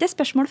innsendte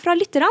spørsmål fra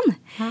lytterne.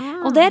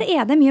 Og der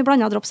er det mye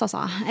blandet drops,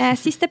 altså.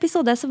 Siste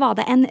episode så var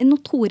det en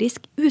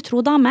notorisk utro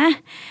dame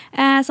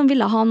som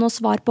ville ha noe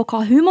svar på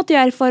hva hun måtte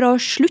gjøre for å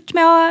slutte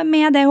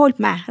med det hun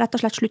holdt med. Rett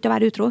og slett slutte å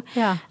være utro.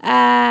 Ja.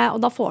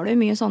 Og da får du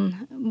mye sånn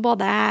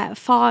både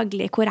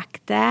faglig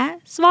korrekte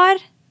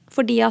svar,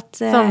 fordi at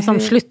som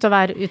slutt å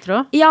være utro?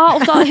 Ja,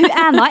 og så hun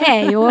ene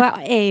er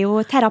jo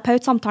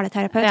terapeut,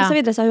 samtaleterapeut og så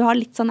videre, så hun har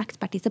litt sånn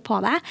ekspertise på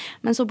det,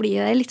 men så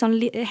blir det litt sånn,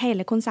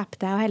 hele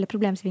konseptet og hele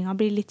problemstillingen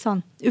blir litt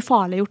sånn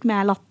ufarliggjort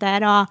med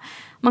latter,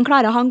 og man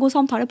klarer å ha en god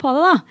samtale på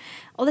det da.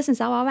 Og det synes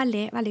jeg var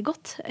veldig, veldig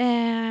godt.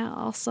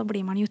 Og så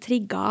blir man jo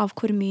trigget av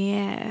hvor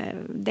mye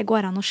det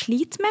går an å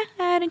slite med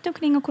rundt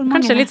omkring, og hvor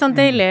mange... Kanskje litt sånn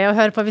deilig å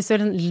høre på hvis du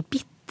er en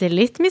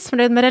litt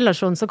misfornøyd med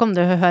relasjonen, så kom du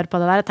å høre på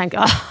det der og tenke,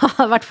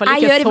 i hvert fall ikke så ille.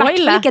 Jeg gjør i hvert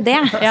fall ikke det,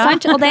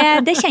 sant? Og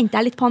det kjente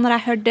jeg litt på når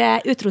jeg hørte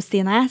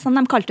Utrostine, som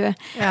de kalte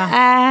du.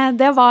 Ja.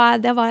 Det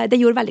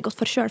gjorde veldig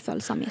godt for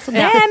selvfølelsen min. Så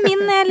det er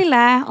min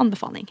lille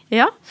anbefaling.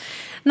 Ja.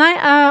 Nei,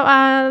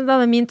 da er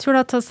det min tur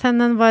da, til å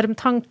sende en varm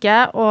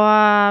tanke,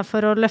 og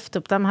for å løfte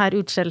opp de her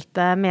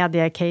utskjelte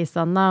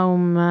mediecasene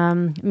om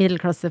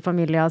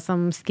middelklassefamilier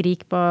som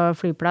skriker på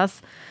flyplass,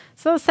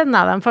 så sender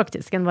jeg dem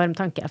faktisk en varm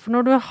tanke. For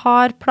når du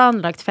har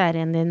planlagt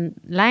ferien din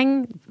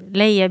lenge,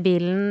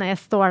 leiebilen, jeg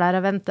står der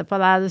og venter på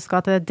deg, du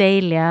skal til det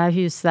deilige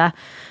huset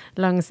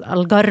langs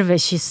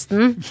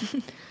Algarvekysten,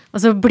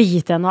 og så blir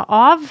det noe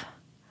av,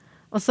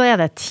 og så er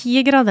det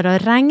 10 grader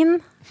og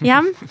regn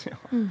hjem.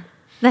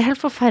 Det er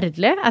helt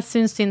forferdelig. Jeg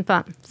synes synd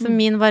på dem. Så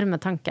min varme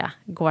tanke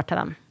går til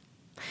dem.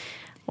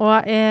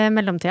 Og i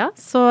mellomtida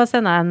så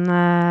sender jeg en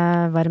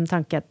varm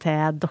tanke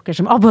til dere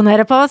som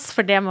abonnerer på oss,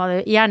 for det må du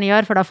gjerne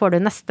gjøre, for da får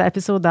du neste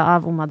episode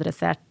av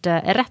Omadressert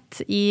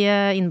rett i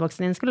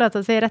innboksen din, skulle jeg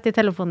til å si, rett i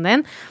telefonen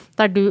din,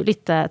 der du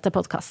lytter til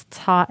podcast.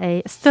 Ha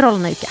ei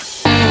strålende uke.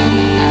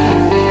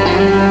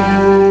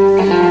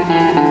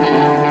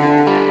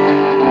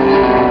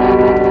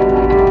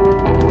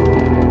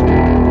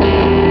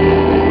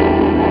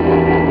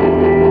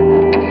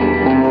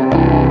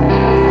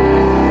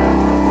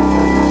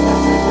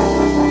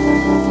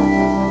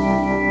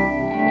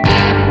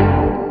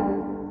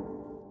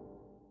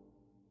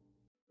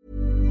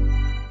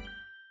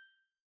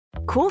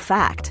 Cool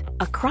fact,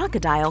 a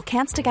crocodile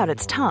can't stick out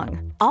its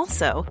tongue.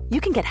 Also,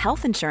 you can get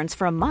health insurance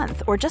for a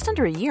month or just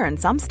under a year in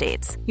some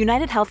states.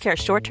 United Healthcare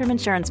short-term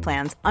insurance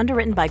plans,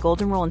 underwritten by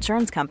Golden Rule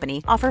Insurance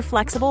Company, offer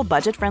flexible,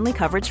 budget-friendly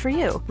coverage for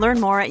you. Learn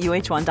more at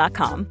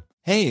UH1.com.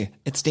 Hey,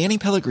 it's Danny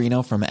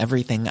Pellegrino from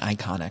Everything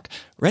Iconic.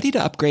 Ready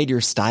to upgrade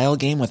your style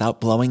game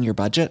without blowing your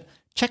budget?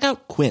 Check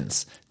out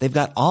Quince. They've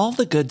got all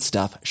the good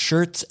stuff,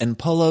 shirts and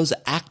polos,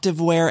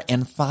 activewear,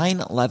 and fine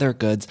leather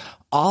goods,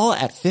 all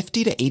at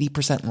 50 to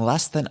 80%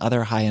 less than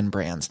other high-end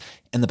brands.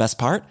 And the best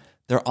part?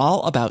 They're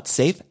all about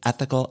safe,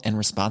 ethical, and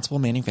responsible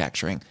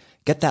manufacturing.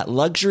 Get that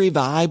luxury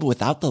vibe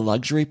without the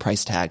luxury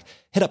price tag.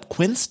 Hit up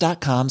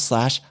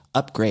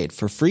quince.com/upgrade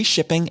for free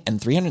shipping and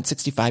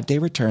 365-day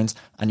returns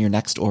on your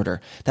next order.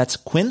 That's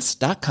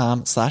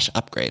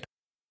quince.com/upgrade.